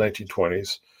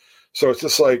 1920s. So it's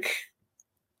just like,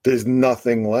 there's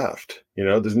nothing left,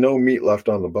 there's no meat left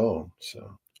on the bone.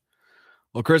 So.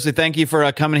 Well, Chrisley, thank you for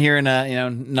coming here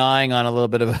and gnawing on a little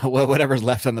bit of whatever's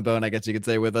left on the bone, I guess you could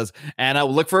say, with us. And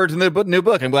I'll look forward to the new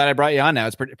book. I'm glad I brought you on now.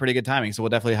 It's pretty good timing, so we'll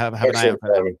definitely have an eye out for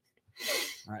that.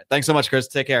 All right, thanks so much, Chris.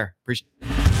 Take care. Appreciate it.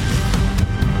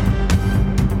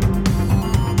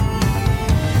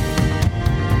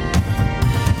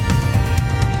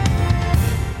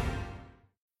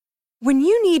 When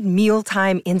you need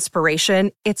mealtime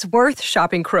inspiration, it's worth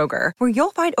shopping Kroger, where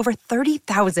you'll find over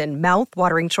 30,000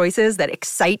 mouth-watering choices that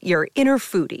excite your inner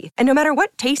foodie. And no matter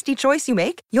what tasty choice you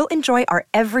make, you'll enjoy our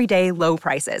everyday low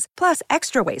prices, plus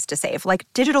extra ways to save, like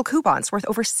digital coupons worth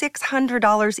over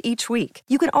 $600 each week.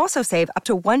 You can also save up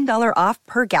to $1 off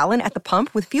per gallon at the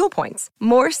pump with fuel points.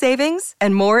 More savings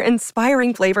and more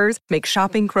inspiring flavors make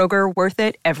shopping Kroger worth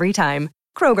it every time.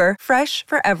 Kroger, fresh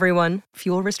for everyone.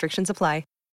 Fuel restrictions apply.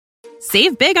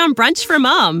 Save big on brunch for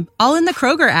mom, all in the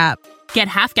Kroger app. Get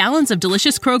half gallons of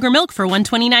delicious Kroger milk for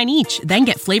 $1.29 each. Then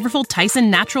get flavorful Tyson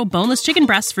natural boneless chicken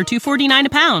breasts for $2.49 a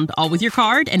pound, all with your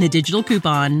card and a digital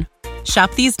coupon.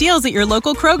 Shop these deals at your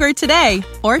local Kroger today,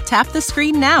 or tap the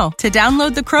screen now to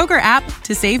download the Kroger app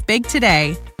to save big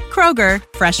today. Kroger,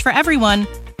 fresh for everyone.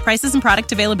 Prices and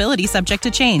product availability subject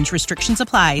to change. Restrictions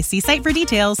apply. See site for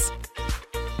details.